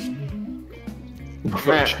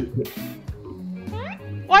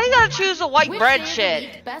 Why do you gotta choose the white Which bread day of the shit?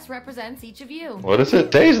 week best represents each of you. What is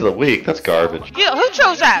it? Days of the week? That's garbage. Yeah, who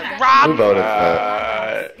chose that? Who Rob? voted for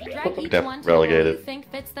that? Drag each Def- one to the role relegated. you think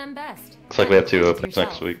fits them best. Looks like we have 2 Choose openings yourself.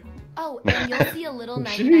 next week. Oh, and you'll see a little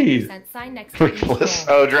Jeez. 99% sign next to each Ruthless.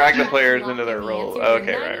 role. Oh, drag the players Lock into their in the role. answer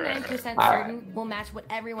Okay, you're right. 99% certain will match what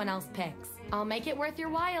everyone else picks. I'll make it worth your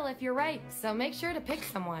while if you're right, so make sure to pick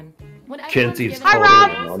someone. When everyone's Kinsey's given Hi, a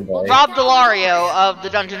Rob. choice, Rob. Rob Delario of the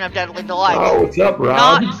Dungeon of Deadly Delights. Oh, what's up,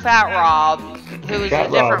 Rob? Not Fat Rob, who is Fat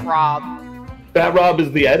a different Rob. Fat Rob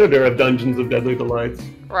is the editor of Dungeons of Deadly Delights.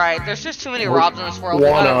 Right, there's just too many Robs in this world.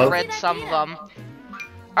 One I've of. read some of them.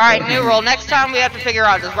 Alright, new rule. Next time we have to figure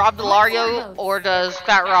out, does Rob Delario or does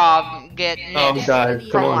Fat Rob get Oh, nixed guys,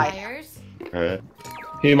 come on. liars. Alright.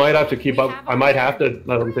 He might have to keep up. I might have to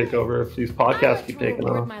let him take over if these podcasts keep taking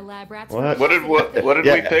off. What? What did we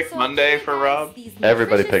Yeah. pick Monday for Rob?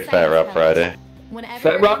 Everybody picked Fat Rob Friday.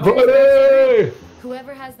 Fat Rob Friday!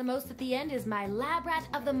 Whoever has the most at the end is my lab rat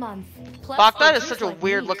of the month. Plus, Fuck, that is just such a like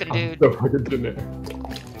weird me. looking dude. So fucking generic.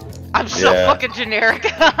 I'm so Yeah. fucking generic.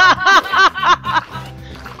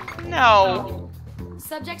 No.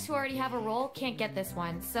 Subjects who already have a role can't get this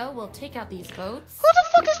one, so we'll take out these votes. Who the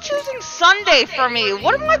fuck is choosing Sunday for me?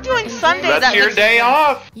 What am I doing Sunday? That's your day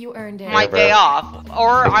off. You earned it. My bro. day off.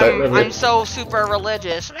 Or If I'm so super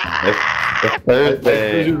religious. If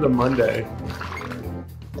Thursday. Thursday's a Monday.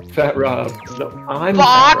 Fat Rob. No, I'm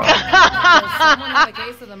Fuck! Fat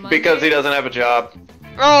Rob. Because he doesn't have a job.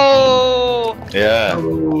 Oh! Yeah.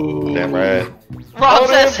 Oh. Damn right. Rob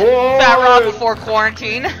says Unemployed. Fat Rob before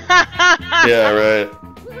quarantine. Yeah, right.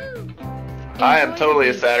 I am totally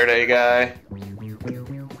a Saturday guy.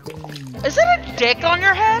 Is it a dick on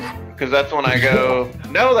your head? Because that's when I go,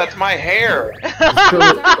 no, that's my hair.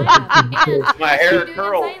 My hair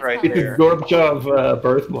curls right It's a there. Gorbachev Don't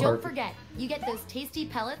birthmark. forget, you get those tasty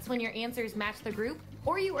pellets when your answers match the group,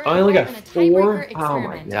 or you earn I only a got vote in a 4? tiebreaker Oh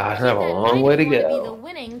my experiment. gosh, I Keep have a that in long mind way if to you wanna go. Be the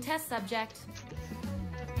winning test subject.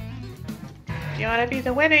 You want to be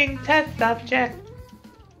the winning test subject?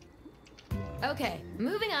 Okay,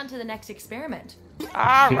 moving on to the next experiment.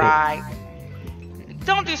 Alright.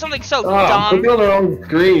 Don't do something so Ah, put dumb. me on the wrong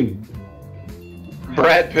screen.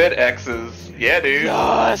 Brad Pitt X's. Yeah, dude.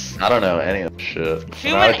 Yes! I don't know any of the shit. I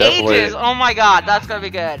Human definitely- ages. Oh my god, that's gonna be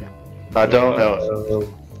good. I don't know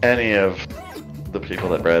any of the people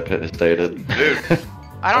that Brad Pitt has dated. Dude.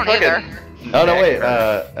 I don't Fucking- either. Oh no, wait.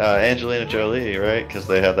 Angelina Jolie, right? Because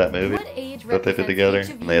they had that movie What age that they did represents together, each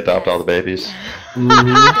of and they you adopt all the best? babies. Don't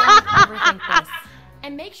overthink this.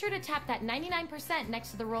 And make sure to tap that 99% next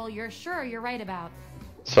to the role you're sure you're right about.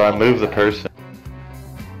 So I move the person.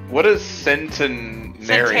 What is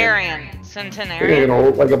centenarian?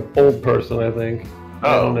 Centenarian. Like an old person, I think.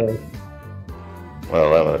 I don't know.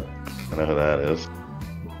 Well, I know who that is.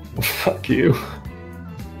 Fuck you.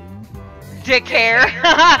 Dick hair.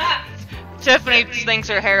 Tiffany thinks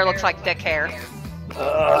her hair looks like dick hair.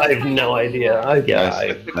 I have no idea. I guess.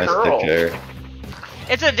 Nice curl. thick hair.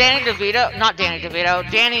 It's a Danny DeVito. Not Danny DeVito.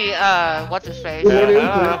 Danny, what's his face?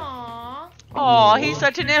 Aww. Oh, he's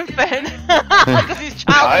such an infant. Because he's childish.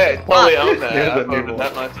 I totally own that. Yeah, I but voted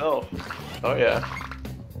that myself. Oh, yeah.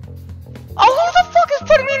 Oh, who the fuck is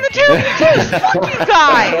putting me in the terrible juice? Fuck you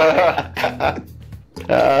guys!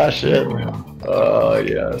 Ah, shit. Oh,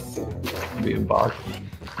 yes. Being boxed.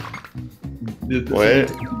 Wait.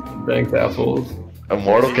 Thanks, assholes.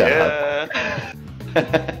 Immortal God. Yeah.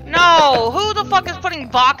 No, who the fuck is putting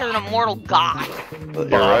Bach as an immortal god? You're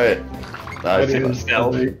right. I see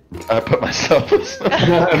myself. I put myself as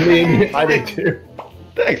I mean, I did too.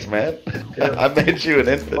 Thanks, man. I made you an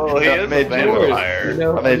infant. Well, he I is a made you vampire. You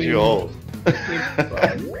know, I made you old.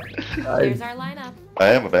 Here's our lineup. I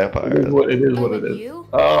am a vampire. It is what it is. Oh, What and it is. you?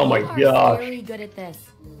 Oh my You are gosh. very good at this.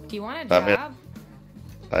 Do you want a I'm in. job?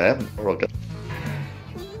 I am immortal God.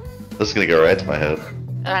 This is gonna go right to my head.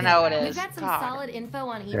 I know it We've is. got some God. solid info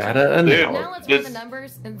on each. Gotta of them. Dude, Now let's run the this-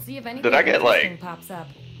 numbers and see if anything did I get, interesting like- pops up.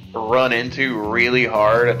 Run into really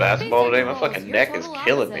hard at basketball Basic today. My roles, fucking your neck is total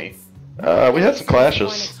killing me. opposites. We had some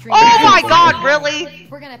clashes. Oh my god, really?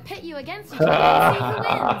 We're gonna pit you against each other and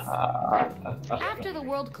see who wins. After the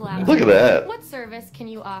world collapses, Look at that. what service can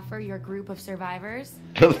you offer your group of survivors?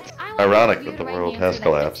 I want Ironic you that to the write world an has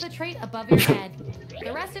answer that fits collapsed. the trait above your head.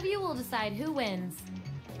 The rest of you will decide who wins.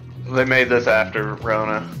 They made this after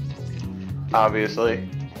Rona. Obviously.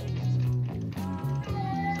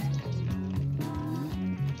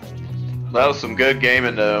 That was some good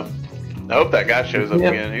gaming, though. I hope that guy shows up Yeah.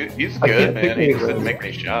 again. He's I good, can't pick man. He just anything. didn't make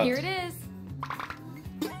any shots. Here it is.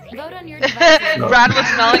 Vote on your devices. Brad was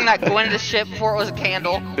smelling that Gwenda shit before it was a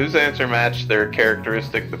candle. Whose answer matched their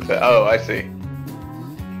characteristic? Oh, I see.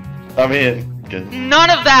 I mean, good. None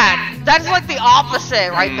of that. That's like the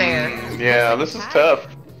opposite right there. Yeah, this is tough.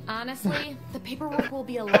 Honestly, the paperwork will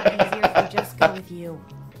be a lot easier if we just go with you.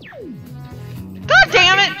 God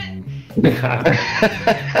damn it!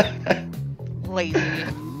 Lazy.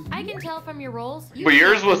 I can tell from your roles. You But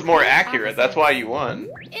yours have was more complete accurate. That's why you won.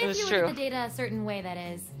 If That's you true. look at the data a certain way, that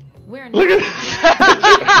is. We're Look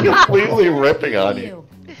at completely ripping on you. you.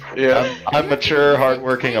 Yeah. I'm mature,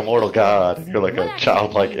 hardworking, immortal God. You're like What a activity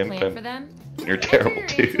childlike do you plan infant. for them? You're Enter terrible your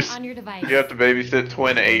answer twos. on your device. You have to babysit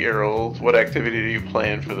twin 8-year-olds. What activity do you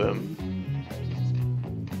plan for them?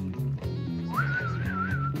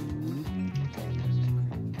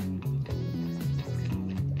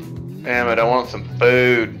 Damn it, I want some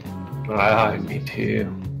food. Me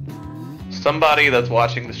too. Somebody that's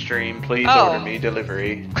watching the stream, please Oh. order me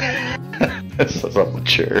delivery. This is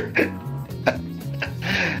immature.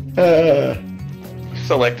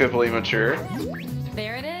 Selectively mature.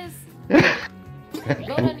 There it is.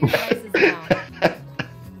 Vote on your devices now.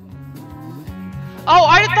 Oh,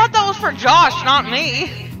 I thought that was for Josh, not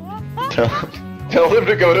me. Tell them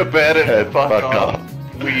to go to bed and fuck off.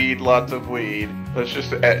 weed, lots of weed. That's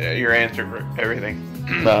just your answer for everything.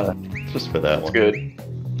 Nah, just for that one. Good.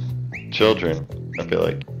 Children, I feel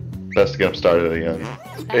like. Best to get them started at a young.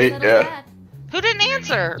 Hey, yeah. Who didn't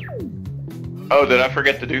answer? Oh, did I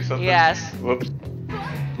forget to do something? Yes. Whoops.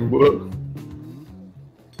 Whoop.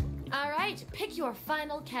 All right, pick your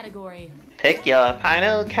final category. Pick your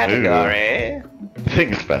final category.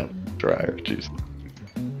 Things found dryer. Jeez.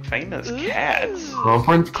 Famous cats.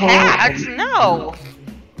 Conference call. Cats? No.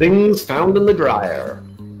 Things found in the dryer.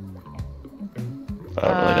 I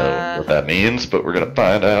don't really know what that means, but we're gonna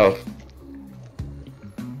find out.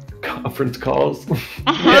 Conference calls.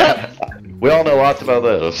 Yeah, we all know lots about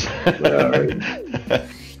those. Right.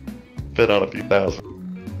 Fit on a few thousand.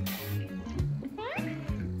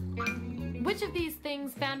 Which of these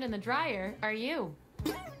things found in the dryer are you?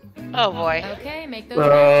 Oh boy. Okay, make those.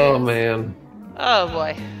 Oh matches. man. Oh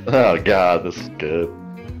boy. Oh god, this is good.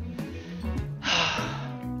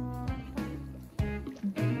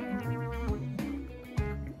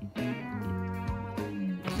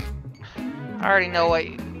 I already know what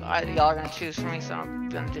y'all are gonna choose for me, so I'm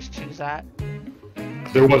gonna just choose that.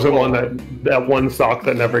 There wasn't one that one sock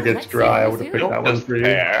that never gets Let's see dry. I who's would have who. picked that one for you.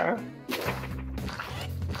 Despair.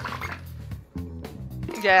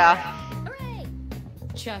 Yeah. Hooray!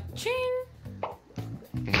 Cha-ching!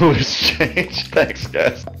 Loose change. Thanks,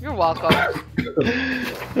 guys. You're welcome.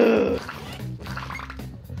 This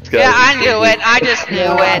Yeah, I guy's- knew it. I just knew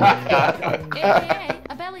it. AKA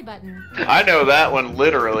a belly button. I know that one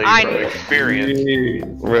literally I from knew- experience. Jeez.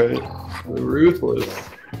 Right. Ruthless.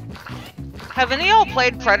 Have any of y'all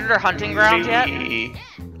played Predator Hunting Grounds yet? Me.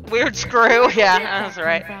 Weird Screw. Yeah, that's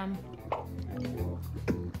right. From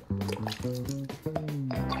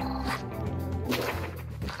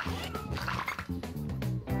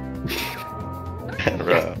And,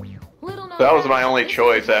 Little known That was my fact, only this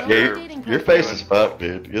choice is a after- your, dating your company. face is fucked,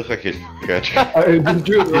 dude. You look like you got your, I just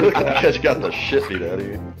drew you look it. like you got the shit beat out of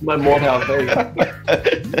you. My Morehouse face.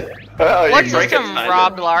 Oh, you What break system, it,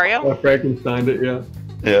 Rob Lario? I Frankensteined it, yeah.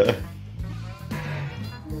 Yeah.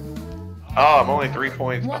 Oh, I'm only 3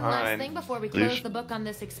 points One last behind. thing before we close Leash. the book on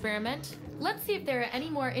this experiment. Let's see if there are any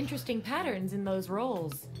more interesting patterns in those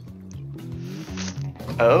roles.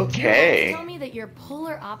 Okay. Tell me that you're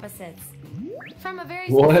polar opposites. From a very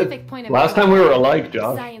What? specific point of Last view. time we were alike,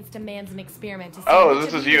 Josh. Science demands an experiment to see Oh, which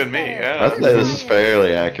this of is these you and me, better. yeah. I'd say this is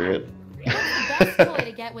fairly accurate. What's the best toy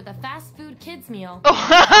to get with a fast food kids meal?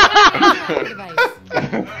 Device.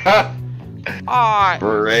 Aw,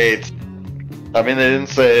 Great. I mean, they didn't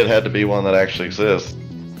say it had to be one that actually exists.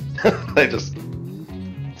 They just.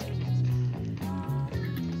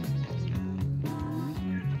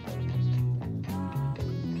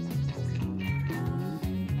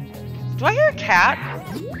 do I hear a cat?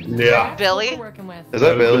 Yeah. Billy? We're working with. Is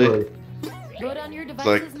that Billy? Vote on your It's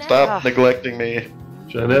devices like, now. stop Ugh. neglecting me.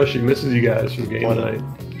 I know she misses you guys from game What? night.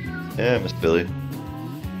 Yeah, Miss Billy.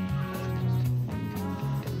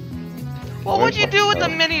 What would you do with the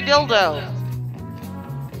mini dildo?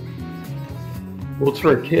 Well, it's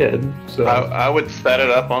for a kid, so. I would set it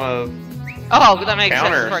up on Oh, that a makes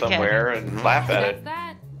counter sense for a kid. somewhere and laugh at That's it.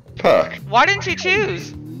 that. Fuck. Why didn't you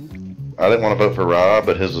choose? I didn't want to vote for Rob,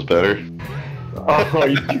 but his was better. Oh,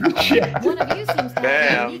 you checked. One of you seems to have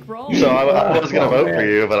Damn. a unique role. So I was gonna Oh, vote man. for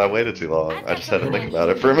you, but I waited too long. I just had to think about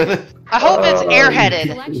it for a minute. I hope it's airheaded.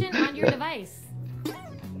 Selection on your device.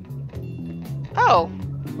 Oh,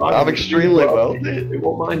 I'm extremely wealthy. They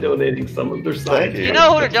won't mind donating some of their Thank science. you. you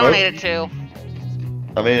know who to donate it to.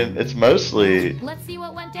 I mean, it's mostly Let's see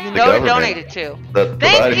what went You down. know who to government. donate it to. that Thank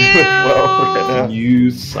provides me with you! wealth right now.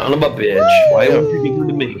 You son of a bitch. Why won't you give it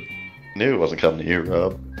to me? Knew it wasn't coming to you,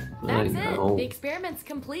 Rob. That's I it. know. The experiment's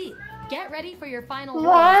complete. Get ready for your final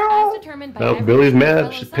roll, as determined by No, every Billy's mad.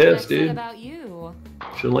 fellow She's subject pissed, said dude. about you.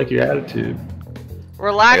 Shouldn't like your attitude.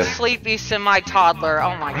 Relax, Yeah. sleepy, semi-toddler.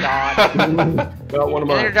 Oh my god. Well, one of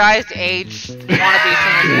mine. Energized, aged,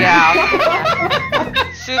 wannabe semi.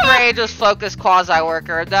 Yeah. Super ageless, focused,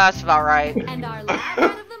 quasi-worker. That's about right. And our last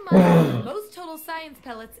out of the month, most total science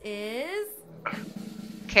pellets is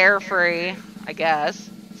Carefree, I guess.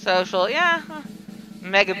 Social, yeah.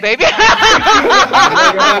 Mega baby.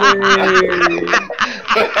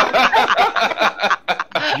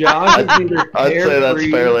 Josh is neither I'd say that's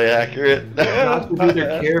carefree- fairly accurate. Josh is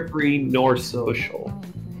neither carefree nor social.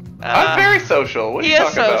 I'm very social. What are He you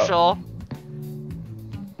is talking about? social.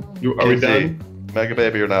 Are we Easy. done? Mega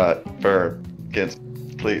baby or not? Firm. Against,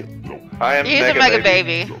 please. I am He's a mega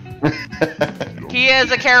baby. He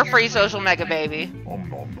is a carefree social mega baby. Om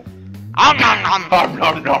nom nom. Nom, nom,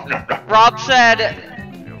 nom, nom, nom. Rob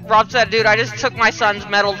said, dude, I just took my son's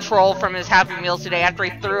metal troll from his Happy Meals today after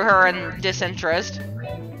he threw her in disinterest.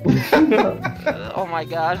 Oh my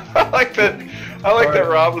god. I like that.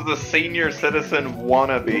 Rob was a senior citizen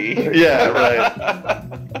wannabe. Yeah,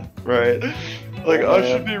 right. Like I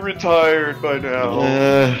should be retired by now.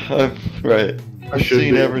 Right. I've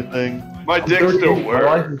seen everything. My dick still My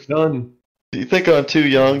life works. is done. Do you think I'm too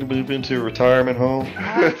young to move into a retirement home?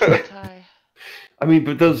 I mean,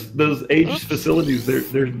 but those aged facilities, they're.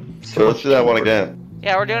 So let's do that one again.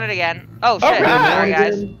 Yeah, we're doing it again. Oh shit! Alright. Sorry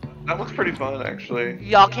guys. That looks pretty fun, actually.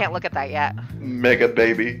 Y'all can't look at that yet. Mega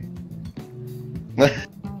baby.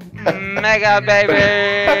 Mega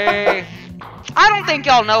baby. I don't think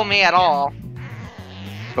y'all know me at all.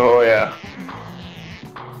 Oh yeah.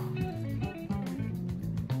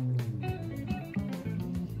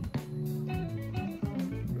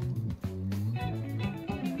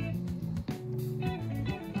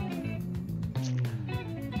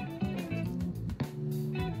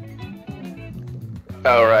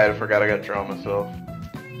 Oh right, I forgot I got to draw myself.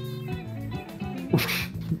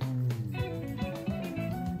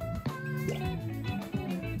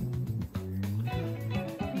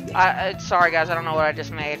 Sorry guys, I don't know what I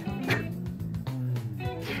just made.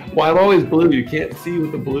 Well, I'm always blue. You can't see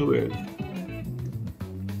what the blue is.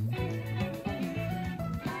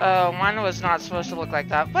 Oh, mine was not supposed to look like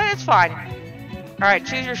that, but it's fine. Alright,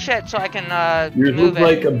 choose your shit so I can Yours move looks it.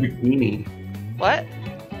 like a bikini. What?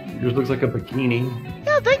 Yours looks like a bikini.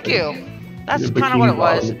 Yeah, thank you. That's Your kind of what it bikini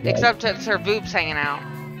was, bottom is except it's her boobs hanging out.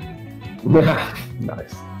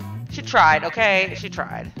 Nice. She tried, okay? She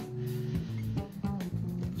tried.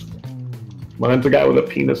 Mine's a guy with a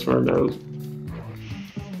penis for a nose.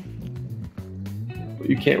 But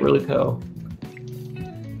you can't really tell.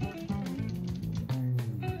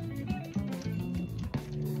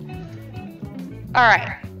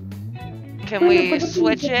 Alright. Can we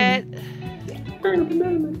switch it?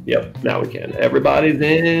 Yep, now we can. Everybody's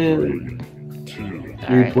in.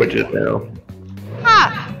 You switch it now.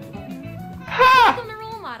 Ha! Welcome to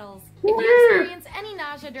Role Models. If you experience any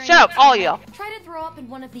nausea during Shut up, all y'all. try to throw up in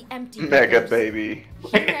one of the empty Mega beakers. baby.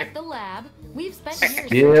 Here at the lab, we've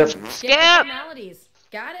spent years Yep. Skip! formalities.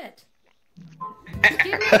 Got it. Give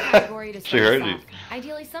me a category to She start heard us you. off.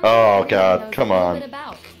 Ideally, something Oh, everyone God, knows come a little on. bit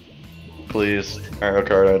about. Please. Mario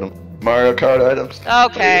Kart item. Mario Kart items.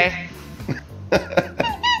 Okay.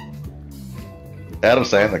 Adam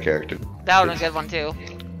Sandler character. That was a good one too.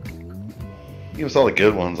 Give us all the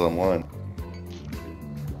good ones on one.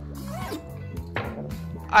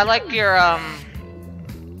 I like your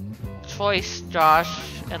choice,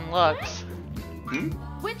 Josh, and looks.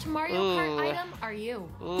 Which Mario Ooh. Kart item are you?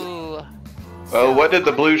 Ooh. Oh, what did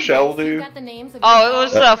the blue shell You do? got the names of Oh, your it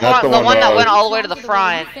was That's the front, the the one one that where I went was- all the way to the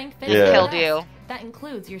front and and killed you. That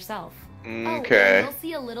includes yourself. Okay. Oh, you'll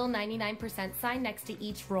see a little 99% sign next to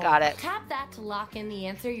each roll. Got it. Tap that to lock in the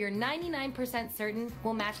answer you're 99% certain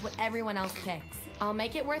will match what everyone else picks. I'll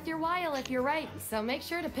make it worth your while if you're right, so make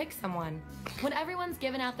sure to pick someone. When everyone's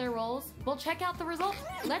given out their rolls, we'll check out the results.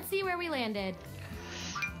 Let's see where we landed.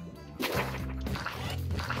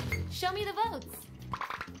 Show me the votes.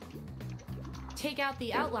 Take out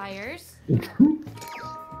the outliers.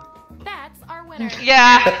 That's our winner.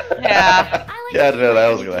 Yeah, yeah. I like Yeah, I to didn't know that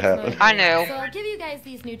was keep gonna things happen. motivated, I knew. So I'll give you guys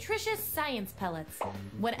these nutritious science pellets.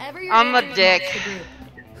 Whatever your I'm a answers dick. match the group.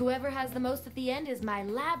 Whoever has the most at the end is my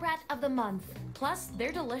lab rat of the month. Plus,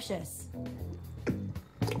 they're delicious.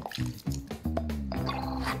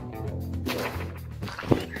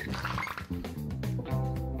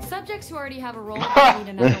 Subjects who already have a roll need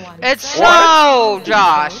another one. It's So- so,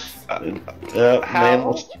 Josh. Yeah, How?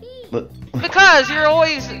 man. Because you're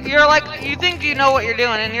like, you think you know what you're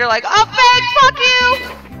doing, and you're like, oh, fake, fuck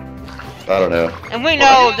you! I don't know. And we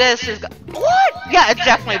know this is. What? Yeah, it's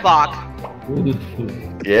definitely Bach.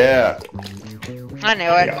 Yeah. I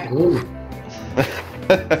knew it. Ooh.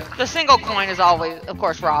 The single coin is always, of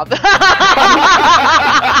course, Rob. Yeah.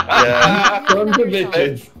 Sons of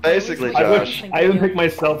bitches. Basically, I, Josh. I even picked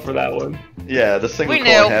myself for that one. Yeah, the single We coin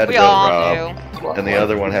knew. had to We go to all Rob, and the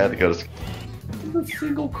other one had to go to. A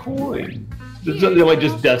single coin. They're like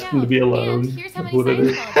just destined to be alone. And here's how That's many what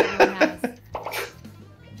it science is. pellets everyone has.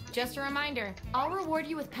 Just a reminder, I'll reward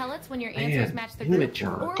you with pellets when your answers Man, match the damn it, group.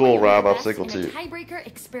 John. Or Cool, when you Rob, do I'll best single in a too. tiebreaker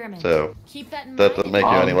experiment. So Keep that in that mind. doesn't make you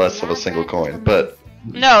any less of a single coin, but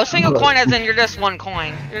No, single coin as in you're just one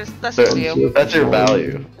coin. That's just you. that's your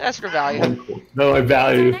value. That's your value. No, I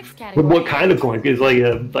value. But what kind of coin? Is like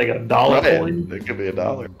a dollar Right. coin? It could be a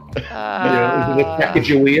dollar. Yeah, is it a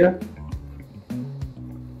Sacagawea?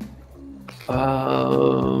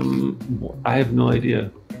 I have no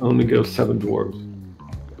idea. I'm gonna go Seven Dwarves.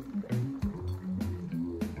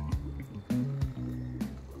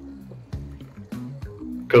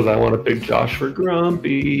 Because I want to pick Josh for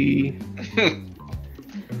Grumpy.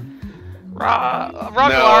 Rob No,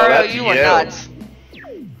 Delara, that's you are you. nuts.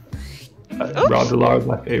 Rob Delara is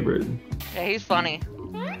my favorite. Yeah, he's funny.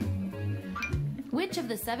 Which of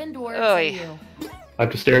the 7 dwarves Oy. are you? I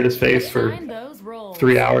have to stare at his face for Assign those roles.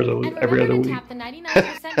 3 hours And every other remember to week. tap the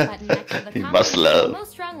 99% button next to the He comment must love.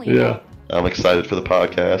 most strongly Yeah. about. I'm excited for the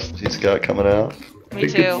podcast he's got coming out. Me I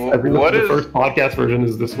think too. What the is- first podcast version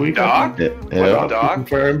is this week. I Doc? think. Yeah. Doc?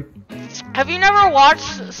 Confirmed. Have you never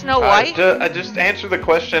watched Snow White? I just answered the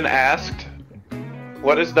question asked.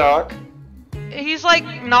 What is Doc? He's like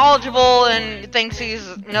knowledgeable and thinks he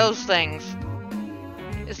knows things.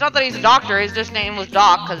 It's not that he's a doctor. His just name was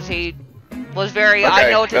Doc because he was very. Okay, I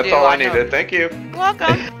know what to that's do. all I know. needed. Thank you.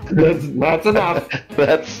 Welcome. That's enough.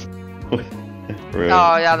 That's rude.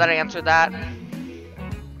 Oh yeah, that answered that.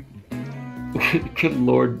 Good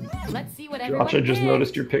lord, Let's see what everyone Josh! I just picked.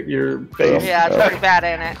 noticed your face. Yeah, it's pretty bad,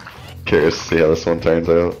 ain't it? Curious to see how this one turns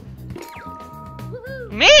out.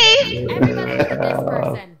 Me? Everybody look at this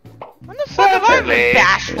person. When the fuck have I been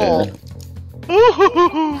bashful?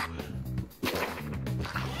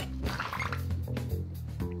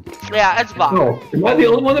 Yeah, it's Bob. Oh, am I the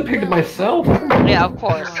only one that picked it myself? Yeah, of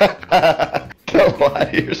course. Don't lie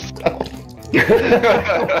to yourself.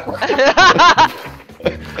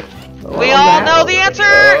 We all know the answer.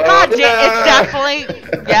 God, it's definitely.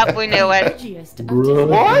 Yep, we knew it. Edgiest of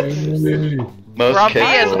What? Most Grumpy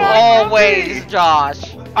is capable. always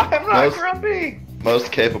Josh. I'm not Most- grumpy.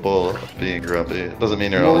 Most capable of being grumpy. Doesn't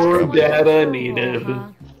mean you're always More grumpy. data needed.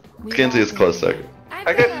 Skinsy is close second.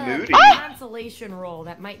 I get moody. A consolation roll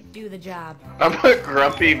that might do the job. I'm a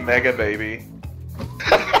grumpy mega baby.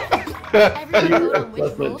 Everyone vote on which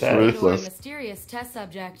That's role should fantastic. go to our Ruthless. mysterious test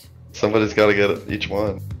subject. Somebody's got to get each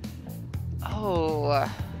one.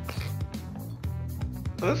 Oh.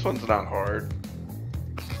 This one's not hard.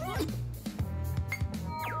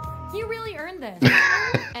 You really earned this.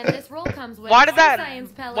 And this roll comes with Why did some that?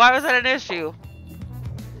 science pellets. Why was that an issue?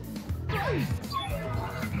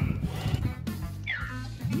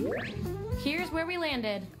 Here's where we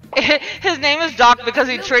landed. His name is Doc because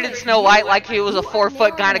he treated Snow White like he was a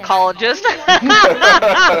 4-foot gynecologist.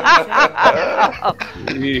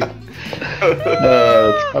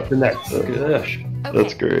 Up to next. Gosh. Okay,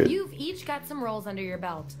 That's great. You've each got some rolls under your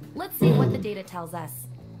belt. Let's see what the data tells us.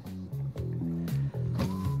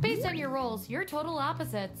 Based on your rolls, you're total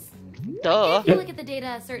opposites. Duh. If you look at the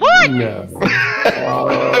data a certain What? way, No.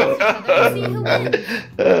 see who wins.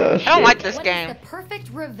 I don't like this What game. is the perfect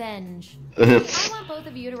revenge? It's I want both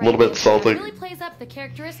of you to a little write bit this salty. down. It really plays up the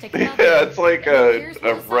characteristic about Yeah, them. it's like Here's a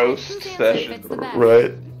where we decide roast whose answer session. fits the best.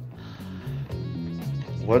 right.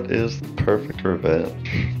 What is the perfect revenge?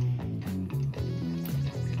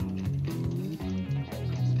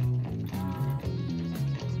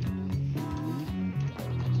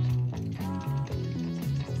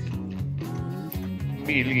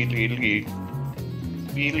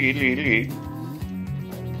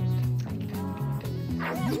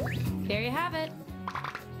 There you have it.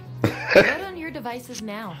 Vote on your devices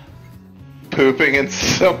now. Pooping in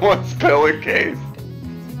someone's pillowcase.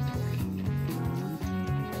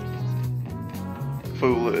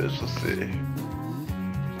 Foolish, let's see.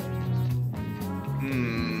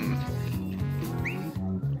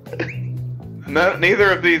 No,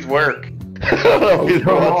 neither of these work. Oh,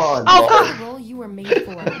 come on. Oh The god. role you were made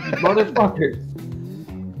for. Motherfucker.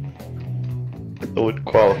 It would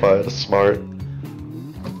qualify as smart.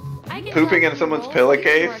 I get Pooping love in from someone's roles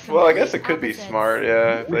pillowcase? who are Well, I guess it complete could be opposites. smart,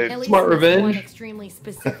 yeah. If At they, least Smart in this revenge. one extremely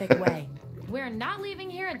specific way. We're not leaving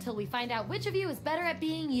here until we find out which of you is better at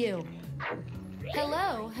being you.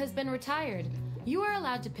 Hello has been retired. You are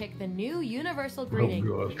allowed to pick the new universal greeting.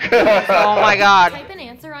 Oh, gosh. Oh my god. Type an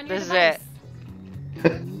answer on your This is device. it.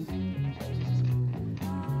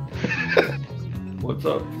 What's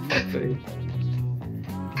up, fuckface?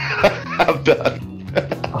 I'm done.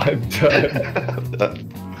 I'm done. I'm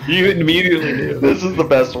done. You immediately knew. This is the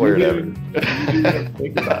best word You ever. didn't even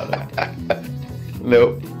think about it.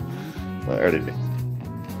 Nope. I already knew.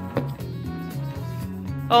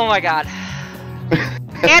 Oh my god.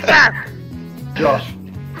 Answer! Josh,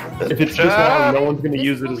 if it's just now, no one's gonna This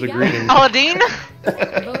use is it what as we a got. greeting. Aladdin?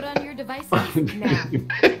 Vote on your devices now.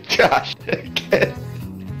 Josh,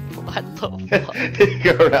 What the fuck? you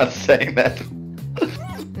go around saying that.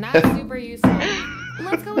 Not super useful.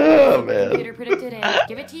 Let's go with Oh, what the man. computer predicted and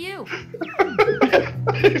give it to you.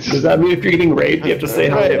 Does that mean if you're getting raped, you have to say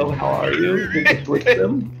Right. hello, how are you? You can switch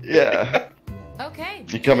them? Yeah. Okay.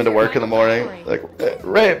 You come into work in the morning, like,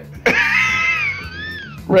 rape.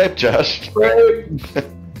 Rape, Josh. Rape!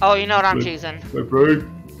 Oh, you know what I'm choosing. Rape.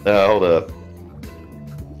 No, hold up.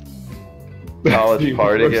 college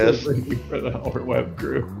party guest. For the whole web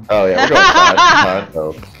crew. Oh yeah, we're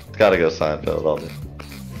going Seinfeld. It's gotta go Seinfeld all day.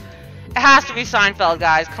 It has to be Seinfeld,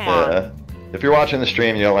 guys. Come on. Yeah. If you're watching the stream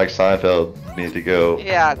and you don't like Seinfeld, you need to go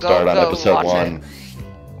start on episode watch 1. it.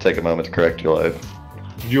 Take a moment to correct your life.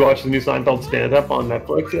 Did you watch the new Seinfeld stand-up on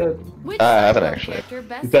Netflix yet? I haven't actually.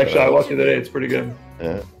 It's actually, I watched it today. It's pretty good.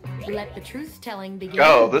 Yeah. Let the truth telling begin.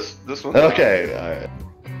 Oh, this one's Okay, alright.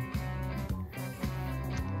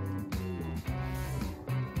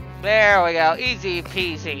 There we go. Easy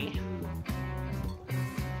peasy.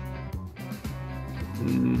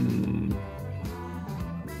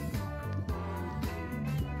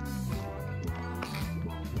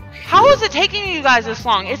 How is it taking you guys this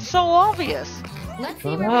long? It's so obvious. Let's see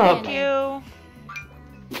Shut where up. Thank you.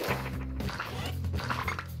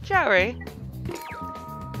 Jerry.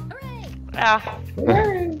 Yeah.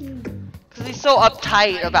 Because he's so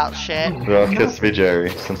uptight about shit. Well, kiss me, Jerry,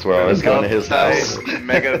 since we're always going to his house.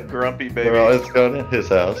 Mega grumpy baby. We're always going to his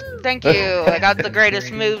house. Thank you. I got the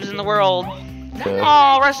greatest moves in the world. Yeah.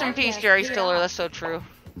 Oh, rest in peace, Jerry Stiller. That's so true.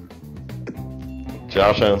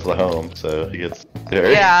 Josh owns the home, so he gets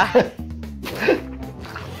Jerry. Yeah.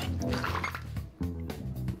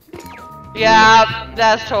 Yeah,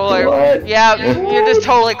 that's totally. What? Yeah, you're just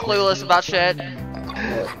totally clueless about shit.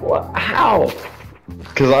 What? How?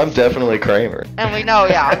 Because I'm definitely Kramer. And we know,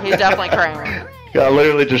 yeah, he's definitely Kramer. I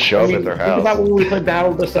literally just show I up mean, at their think about house. when we played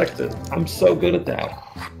Battle of the Sexes. I'm so good at that.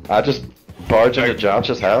 I just barge into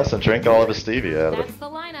Josh's house and drink all of his stevia out of That's the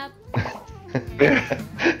lineup.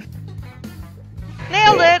 it.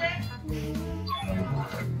 Nailed it!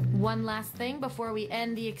 One last thing before we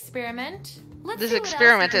end the experiment. Let's This see what else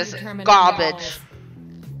experiment we can is determine garbage.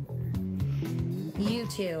 in roles. You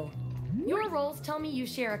two. Your roles tell me you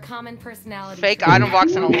share a common personality. Fake trait. item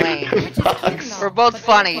box and Elaine. Which is cute and all, We're both but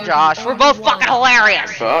funny, there's Josh. only We're both one. fucking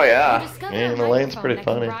hilarious. Oh You yeah. discover Man, a Elaine's microphone pretty that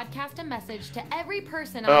can funny. broadcast a message to every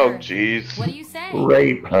person on Oh Earth. jeez. What do you say?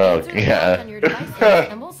 Rape. Oh, Answer the yeah. on your devices,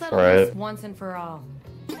 and we'll settle Right. this once and for all.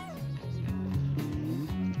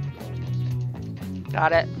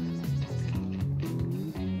 Got it.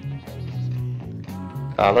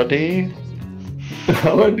 Aladdin?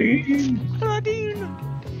 Aladdin.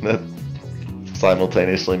 That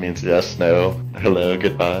simultaneously means yes, no, hello,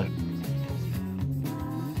 goodbye.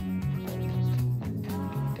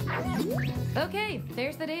 Okay,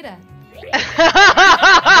 there's the data.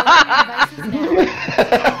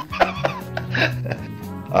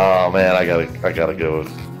 Oh man, I gotta go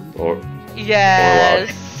with Yes.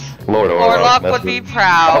 Lord Orlock That's would be Oh,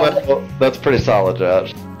 proud. that's pretty solid,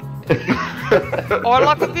 Josh.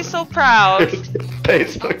 Orlock would be so proud.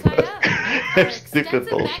 Facebook. All tied up. Our Stupid extensive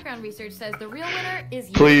bullshit. background research says the real winner is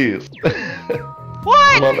you. Please.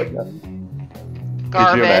 What? Love it. Could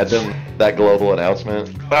Garbage. you imagine that global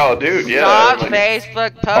announcement? Oh dude, yeah. Stop like-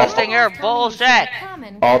 Facebook posting your bullshit.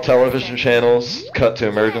 All television channels cut to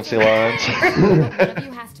emergency lines. One of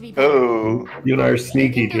you has to be Oh. You and I are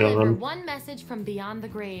sneaky, Deliver John. one message from beyond the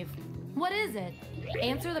grave. What is it?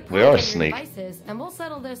 Answer the We are prompts on your sneaky. devices, and we'll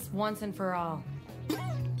settle this once and for all.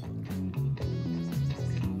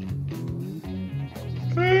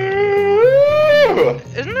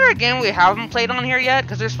 Isn't there a game we haven't played on here yet?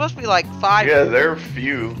 Because there's supposed to be like 5. Yeah, there are a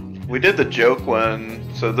few. We did the joke one,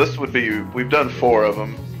 so this would be. We've done 4 of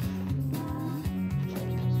them.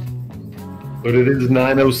 But it is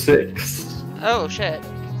 9:06. Oh shit.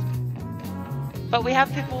 But we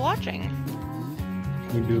have people watching.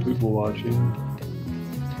 We do have people watching.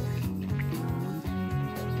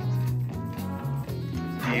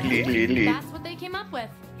 That's what they came up with.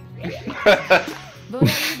 Vote on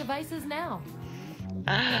your devices now.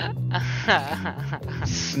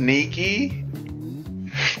 Sneaky.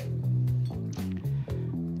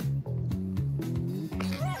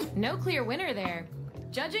 No clear winner there.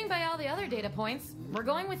 Judging by all the other data points, we're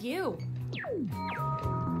going with you.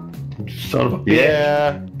 Son of a bitch.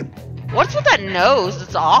 Yeah. What's with that nose?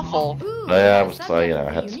 It's awful. Ooh, Yeah, I a was subject like, you know, with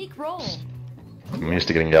I a had to- unique role. I'm used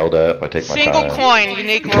to getting yelled at if I take my Single time. coin,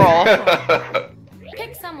 unique roll.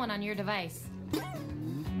 Pick someone on your device.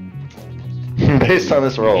 Based on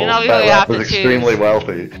this roll, You know, you that really have rep to is extremely choose.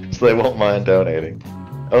 wealthy, so they won't mind donating.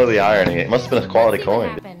 Oh, the irony. It must have been a quality See what coin.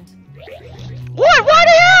 happened. What? Why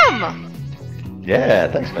him? Yeah,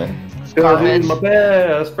 thanks, man. Cause he's my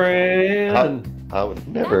best friend. I would That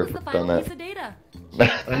never was the have final done piece of data.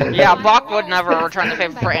 that. Yeah, Bach would never return the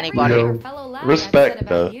favor for anybody. No. Your fellow lab Respect, said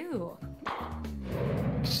about though. you.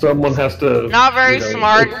 Someone has to. Not very you know,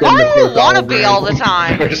 smart. extend Why the do you first want to olive be branch. all the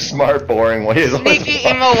time? Very smart, boring ways. Sneaky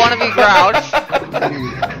emo wannabe grouch.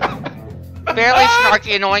 Barely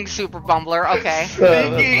snarky, annoying super bumbler. Okay.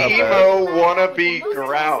 Sneaky emo wannabe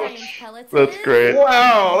grouch. That's great.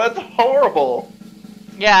 Wow, that's horrible.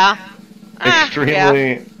 Yeah.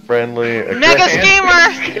 Extremely friendly. Mega aggressive.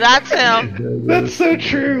 schemer. That's him. That's so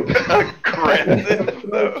true. Aggressive.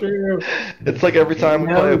 That's true. It's like every time we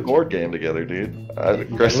play a board game together, dude. I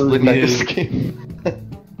aggressively mega scheme.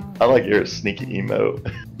 I like your sneaky emo.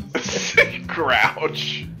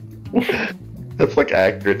 Grouch. That's like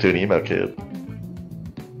accurate to an emo kid.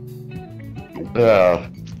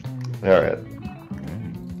 Alright.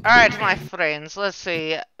 Alright, my friends. Let's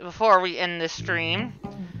see. Before we end this stream.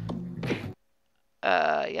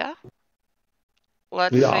 Yeah.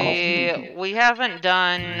 Let's see. We haven't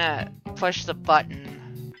done push the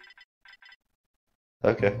button.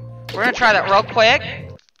 Okay. We're gonna try that real quick.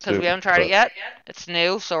 Because we haven't tried it yet. It's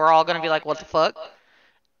new, so we're all gonna be like, what the fuck?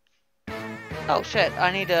 Oh shit,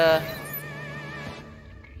 I need to...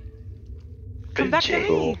 Come back to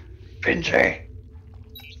me! Vinci.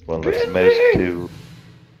 One looks most two.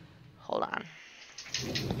 Hold on.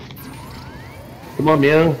 Come on,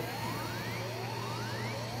 meow.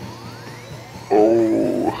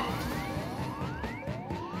 Oh.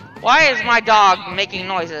 Why is my dog making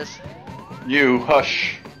noises? You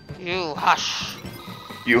hush. You hush.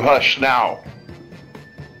 You hush now.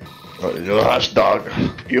 You hush, dog.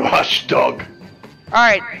 You hush, dog.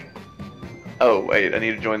 Alright. Oh, wait, I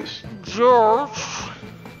need to join this. George.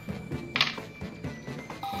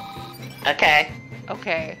 Okay.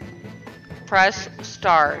 Okay. Press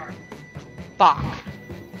start. Bach.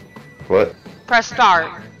 What? Press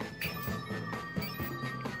start.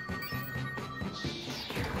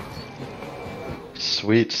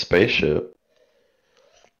 Sweet spaceship.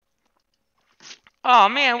 Oh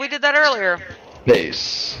man, we did that earlier.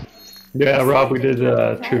 Base. Yeah, Rob, we did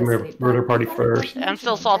True Murder Party first. I'm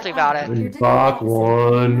still salty about it. And Bach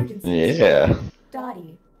won. Yeah.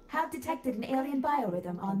 Dottie have detected an alien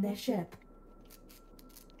biorhythm on their ship.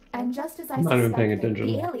 And just as I Not even paying suspected, attention.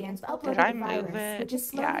 the aliens uploaded Did I the move virus, it? which is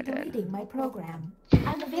slowly Yeah, I did. deleting my program.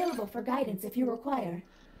 I'm available for guidance if you require.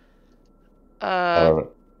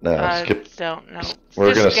 No, I skip. don't know.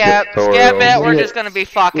 We're Just gonna skip skip tutorials. it. We're just gonna be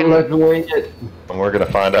fucking. Let's wing it. And we're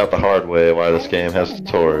gonna find out the hard way why this game has a Determine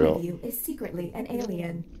that one of tutorial. you is secretly an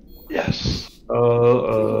alien. Yes. Please look at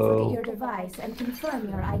Uh-oh. your device and confirm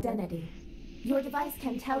your identity. Your device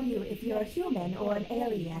can tell you if you're a human or an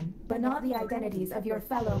alien, but not the identities of your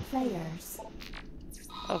fellow players.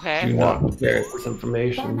 Do Okay. not share this By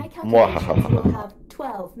information. my calculations, you'll have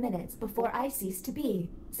 12 minutes before I cease to be.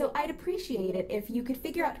 So I'd appreciate it if you could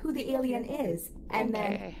figure out who the alien is, and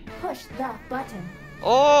Okay. then push the button.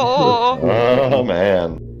 Oh. Oh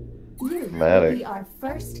man. You will Matic. be our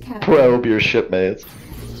first captain. Probe your shipmates.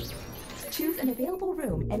 Choose an available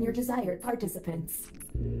room and your desired participants.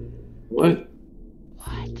 What?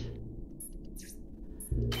 What?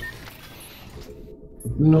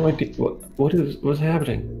 No idea. What's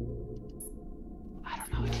happening? I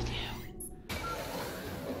don't know what to do.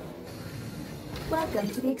 Welcome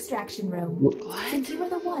to the extraction room. What? Since you were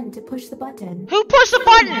the one to push the button, Who pushed the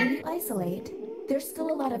when button? you isolate, there's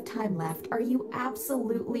still a lot of time left. Are you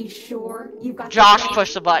absolutely sure you've got Josh the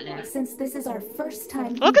pushed the button. Since this is our first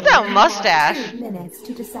time, Look at here, that you mustache. have 2 minutes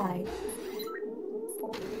to decide.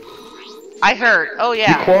 I heard. Oh You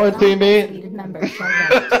yeah. quarantine me? Deleted members shall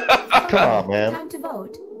vote. Come on, man. Time to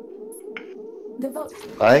vote. The vote.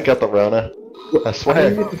 I ain't got the Rona. I I didn't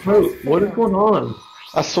swear. get the vote. What is going on?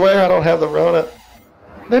 I swear I don't have the Rona.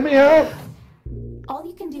 Let me out. All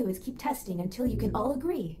you can do is keep testing until you can all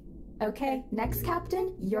agree. Okay, next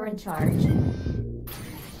captain, you're in charge.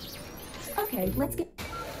 Okay, let's get.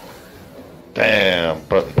 Damn,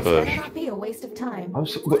 button This better push. not be a waste of time.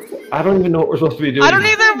 I don't even know what we're supposed to be doing. I don't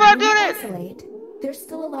either, bro. Doing it. Isolate. There's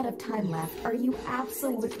still a lot of time left. Are you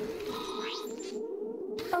absolute?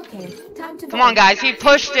 Okay, time to. Come vote. on, guys. He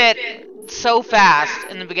pushed it so fast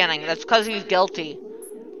in the beginning. That's because he's guilty.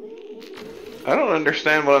 I don't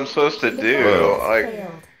understand what I'm supposed to The do. vote Like,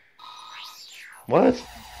 failed. What?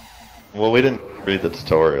 Well, we didn't read the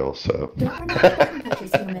tutorial, so. Don't run out of button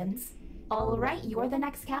pushes, humans. All right, you're the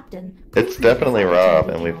next captain. It's Please make definitely this Rob,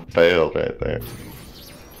 and opportunity we count. failed right there.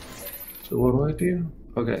 So what do I do?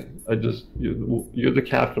 Okay, you're the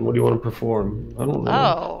captain. What do you want to perform? I don't know.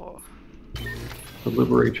 Oh. The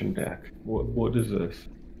liberation deck. What is this?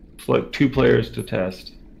 It's like 2 players to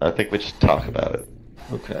test. I think we just talk about it.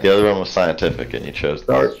 Okay. The other one was scientific, and you chose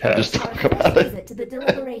Start this. test. Just Our talk first about it. visit to the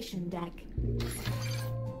deliberation deck.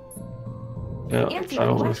 Yeah, Answer I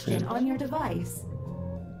the don't question understand. on your device.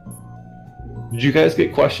 Did you guys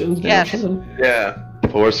get questions? Yes. Anderson? yeah.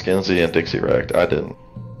 Poor Skinsy and Dixie wrecked. I didn't.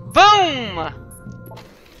 Boom!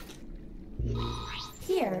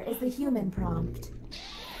 the human prompt.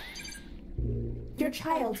 Your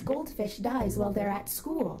child's goldfish dies while they're at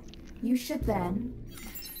school. You should then...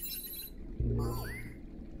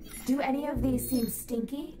 Do any of these seem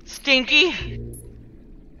stinky? Stinky?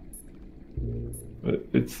 But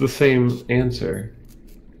it's the same answer.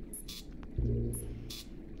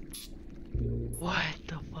 What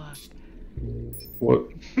the fuck? What?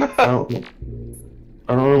 I don't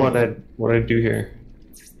know what I'd do here.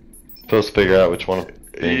 Supposed to figure out which one.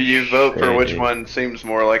 You vote for which one seems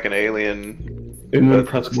more like an alien. And then But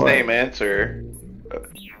press the same answer.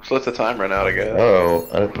 So let the time run out, I guess. Oh,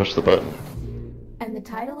 I didn't push the button. And the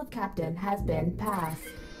title of captain has been passed.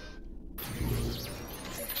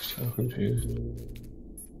 So confused.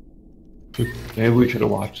 Maybe we should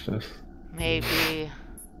have watched this. Maybe.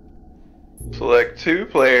 Select 2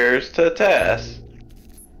 players to test.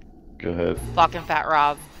 Go ahead. Fucking Fat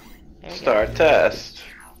Rob. There you go. Start test.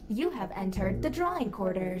 You have entered the drawing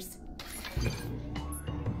quarters.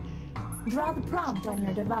 Draw the prompt on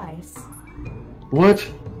your device. What?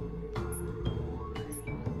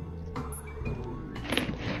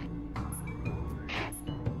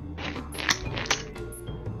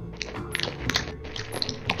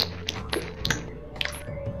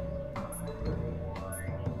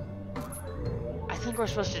 I think we're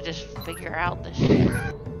supposed to just figure out this shit.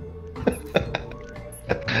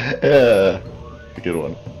 Yeah, a good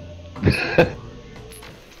one. The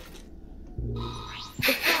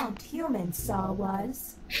prompt humans saw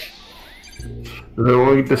was... They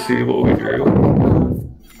want to see what we drew.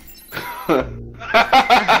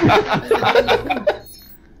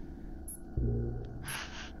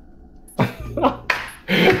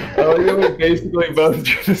 Oh, you know, we basically both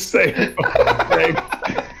drew the same thing.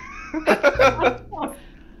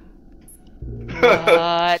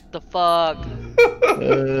 What the fuck?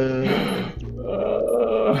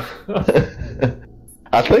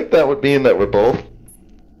 I think that would mean that we're both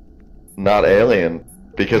not alien,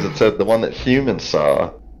 because it said the one that humans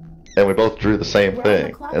saw, and we both drew the same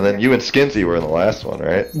thing. And then you and Skinsy were in the last one,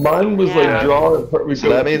 right? Mine was like draw. So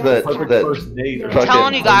that means that first date. I'm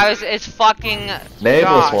telling you guys, it's fucking nameless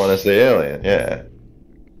Josh. one is the alien, yeah.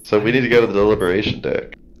 So we need to go to the deliberation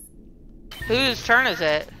deck, Whose turn is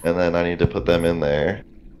it? and then I need to put them in there.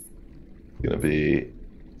 It's gonna be,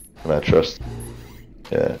 and I trust.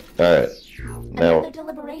 Yeah. All right. Now, Another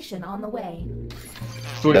deliberation on the way.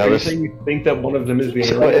 So now you're this- saying you think that one of them is the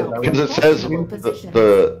alien? because it says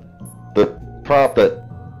the prompt that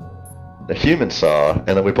the humans saw, and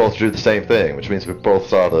then we both drew the same thing, which means we both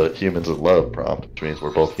saw the humans in love prompt, which means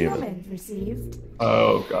we're both human. Humans received.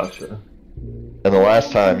 Oh, gotcha. And the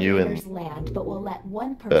last time you and land, but will let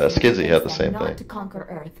one person Skizzy had the choose same not thing. to conquer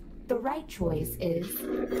Earth. The right choice is...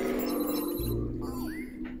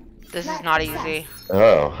 This is not easy.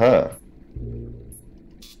 Oh, huh.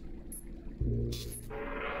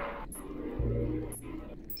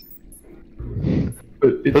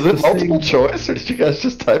 Was it multiple choice, or did you guys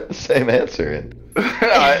just type the same answer in?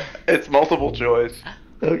 It's multiple choice.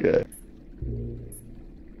 Okay.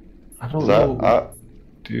 I don't know.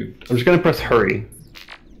 Dude, I'm just gonna press hurry.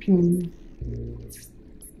 I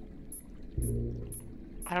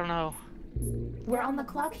don't know. We're on the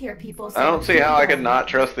clock here, people. I don't see how I could not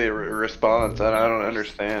trust the response. I don't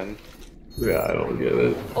understand. Yeah, I don't get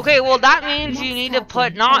it. Okay, well that means you need to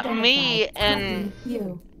put not me and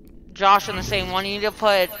You. Josh in the same one. You need to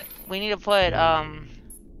put. We need to put. How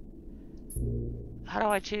do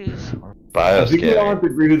I choose? I think we all have to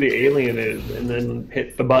agree who the alien is, and then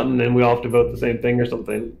hit the button, and we all have to vote the same thing or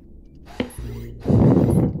something.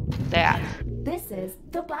 That. This is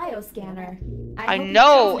the bioscanner. I hope you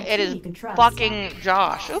know chose a it team is you can trust. fucking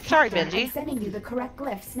Josh. Oops, sorry, Captain, I'm Benji. sending you the correct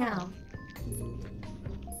glyphs now.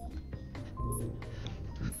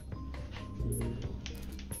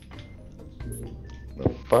 The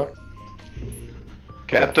fuck?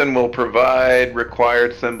 Captain will provide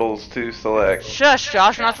required symbols to select. Shush,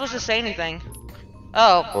 Josh. You're not supposed to say anything.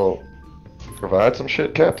 Oh. Well, provide some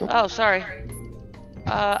shit, Captain. Oh, sorry.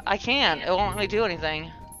 I can't. It won't let me do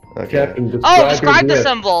anything. Okay. Captain, Oh, describe the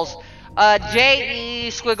symbols. J-E,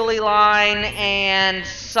 squiggly line, and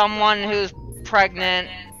someone who's pregnant.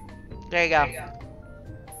 There you go.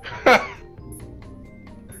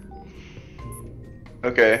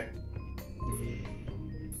 Okay.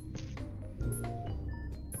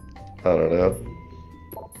 I don't know.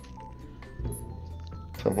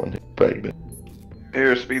 Someone who's pregnant.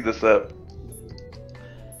 Here, speed this up.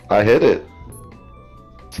 I hit it.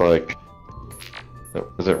 It's like,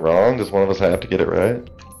 is it wrong? Does one of us have to get it right?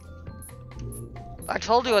 I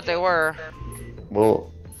told you what they were.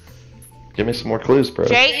 Well, give me some more clues, bro.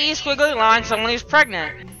 J-E, squiggly line, someone who's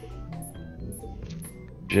pregnant.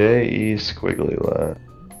 J-E squiggly line.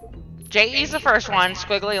 J.E.'s the first one,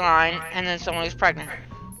 squiggly line, and then someone who's pregnant.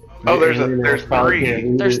 Oh, there's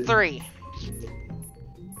 3. There's 3.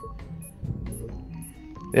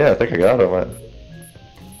 Yeah, I think I got him.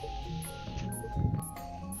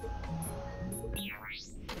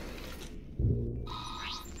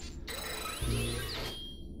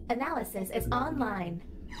 Analysis is online.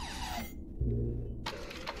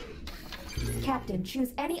 Captain,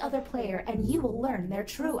 choose any other player and you will learn their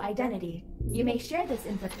true identity. You may share this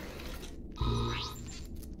information.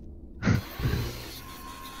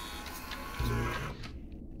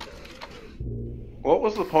 What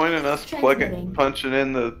was the point in us punching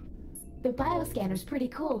in the... The bioscanner's pretty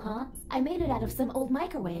cool, huh? I made it out of some old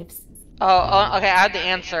microwaves. Oh, okay, I have the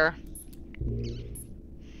answer.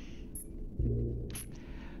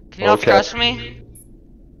 Can y'all trust me?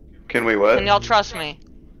 Can we what? Can y'all trust me?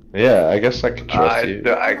 Yeah, I guess I can trust you.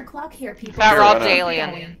 Clock here, people. Fat Rob's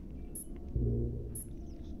alien.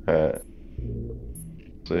 Alright.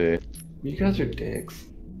 See. You guys are dicks.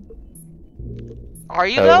 Are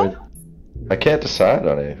you though? I can't decide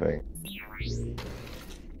on anything.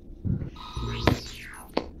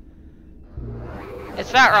 It's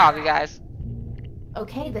Fat Rob, you guys.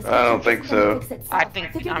 Okay, this I don't think so.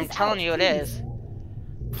 I'm telling you it is.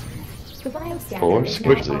 The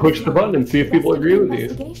bioscanner Push the button and see if people agree with you.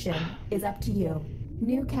 Investigation is up to you.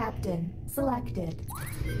 New captain selected.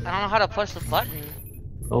 I don't know how to push the button.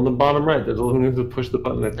 On the bottom right, there's a little thing to push the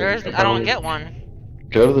button. I don't get one.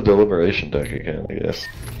 Go to the deliberation deck again, I guess.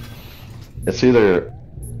 It's either...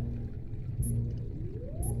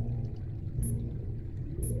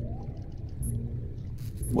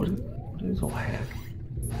 What is all hack?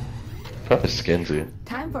 Probably Skinsy.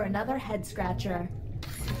 Time for another head scratcher.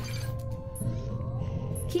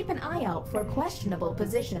 Keep an eye out for questionable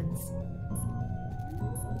positions.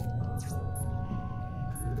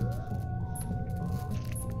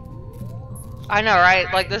 I know,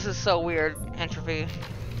 right? Like, this is so weird, Entropy.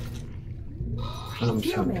 I'm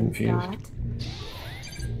so confused.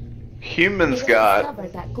 Humans got...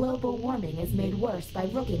 discovered that global warming is made worse by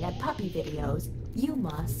looking at puppy videos. You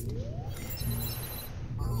must.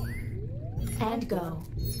 And go.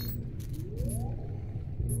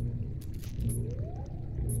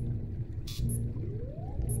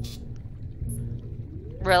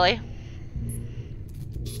 Really?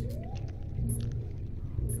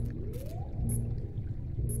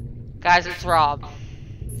 Guys, it's Rob.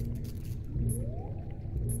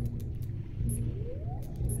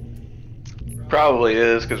 Probably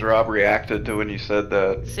is, because Rob reacted to when you said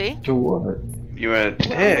that. See? To what? You went,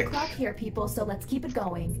 We're on the dicks. clock here, people, so let's keep it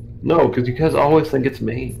going. No, because you guys always think it's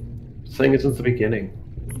me. Saying it since the beginning.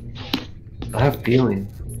 I have feelings.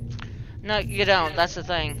 No, you don't. That's the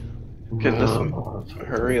thing. Can this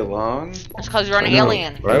hurry along? It's because you're an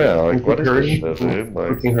alien. I know, like, what is this Hurry? shit, dude? Like,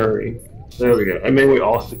 Clicking hurry. There we go. I mean, we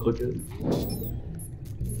all have to click it.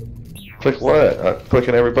 click what? I'm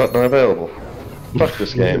clicking every button available. Fuck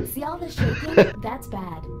this game. See all the shaking? That's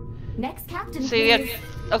bad. Next captain, See, please.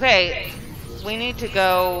 okay, we need to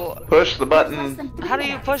go... Push the button. How do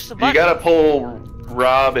you push the button? You gotta pull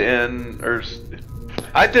Rob in, or...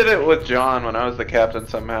 I did it with John when I was the captain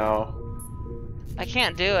somehow. I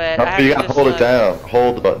can't do it. Oh, I have you to gotta just, hold it down.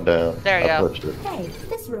 Hold the button down. There you I go. pushed it. Hey,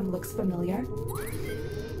 this room looks familiar.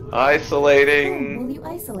 Isolating. Will you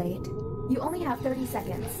isolate? You only have 30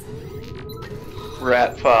 seconds.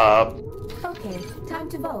 Rat fob. Okay, time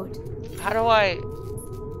to vote. How do I...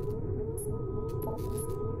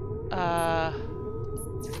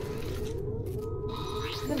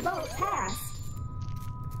 The vote passed.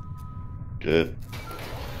 Good.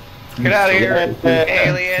 Get out of here,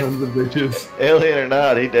 alien. Sons of bitches. Alien or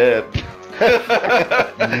not, he dead.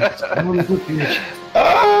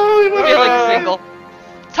 Oh, Felix single.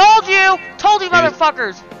 Told you! Told you,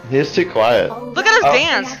 motherfuckers! He's too quiet. Look at us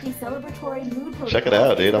dance! Check it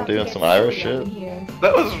out, dude. I'm doing some Irish shit.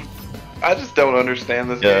 That was... I just don't understand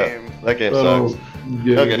this game. That game Oh, sucks.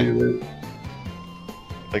 yeah, Okay. dude.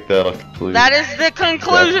 I think that'll conclude. That is the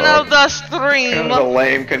conclusion of the stream! Kind of a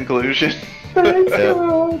lame conclusion. Yeah.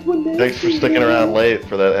 Thanks for sticking around late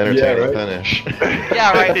for that entertaining finish.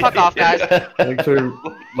 Yeah, right. Fuck off, guys. Thanks for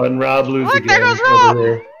letting Rob lose Look, again. there goes Rob! over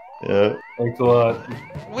here. Yeah. Thanks a lot.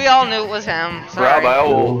 We all knew it was him. Sorry. Rob, I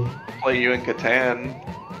will play you in Catan.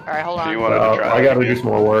 Alright, hold If you on. wanted to try. I gotta do some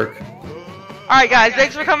more work. Alright, guys.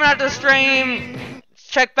 Thanks for coming out to the stream.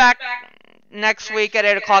 Check back next week at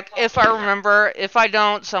 8 o'clock if I remember. If I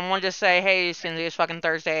don't, someone just say, hey, it's fucking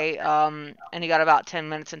Thursday, and you got about 10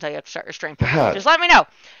 minutes until you have to start your stream. God. Just let me know.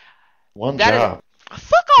 One That is- job.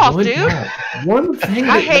 Fuck off, One dude. job. One thing.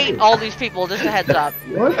 I hate all these people, just a heads up.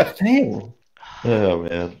 One thing. Oh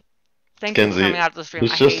man. Thank you for Skinsy, coming out to the stream.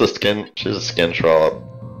 she's a skin trollop.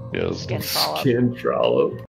 Yes. Skin trollop. Skin trollop.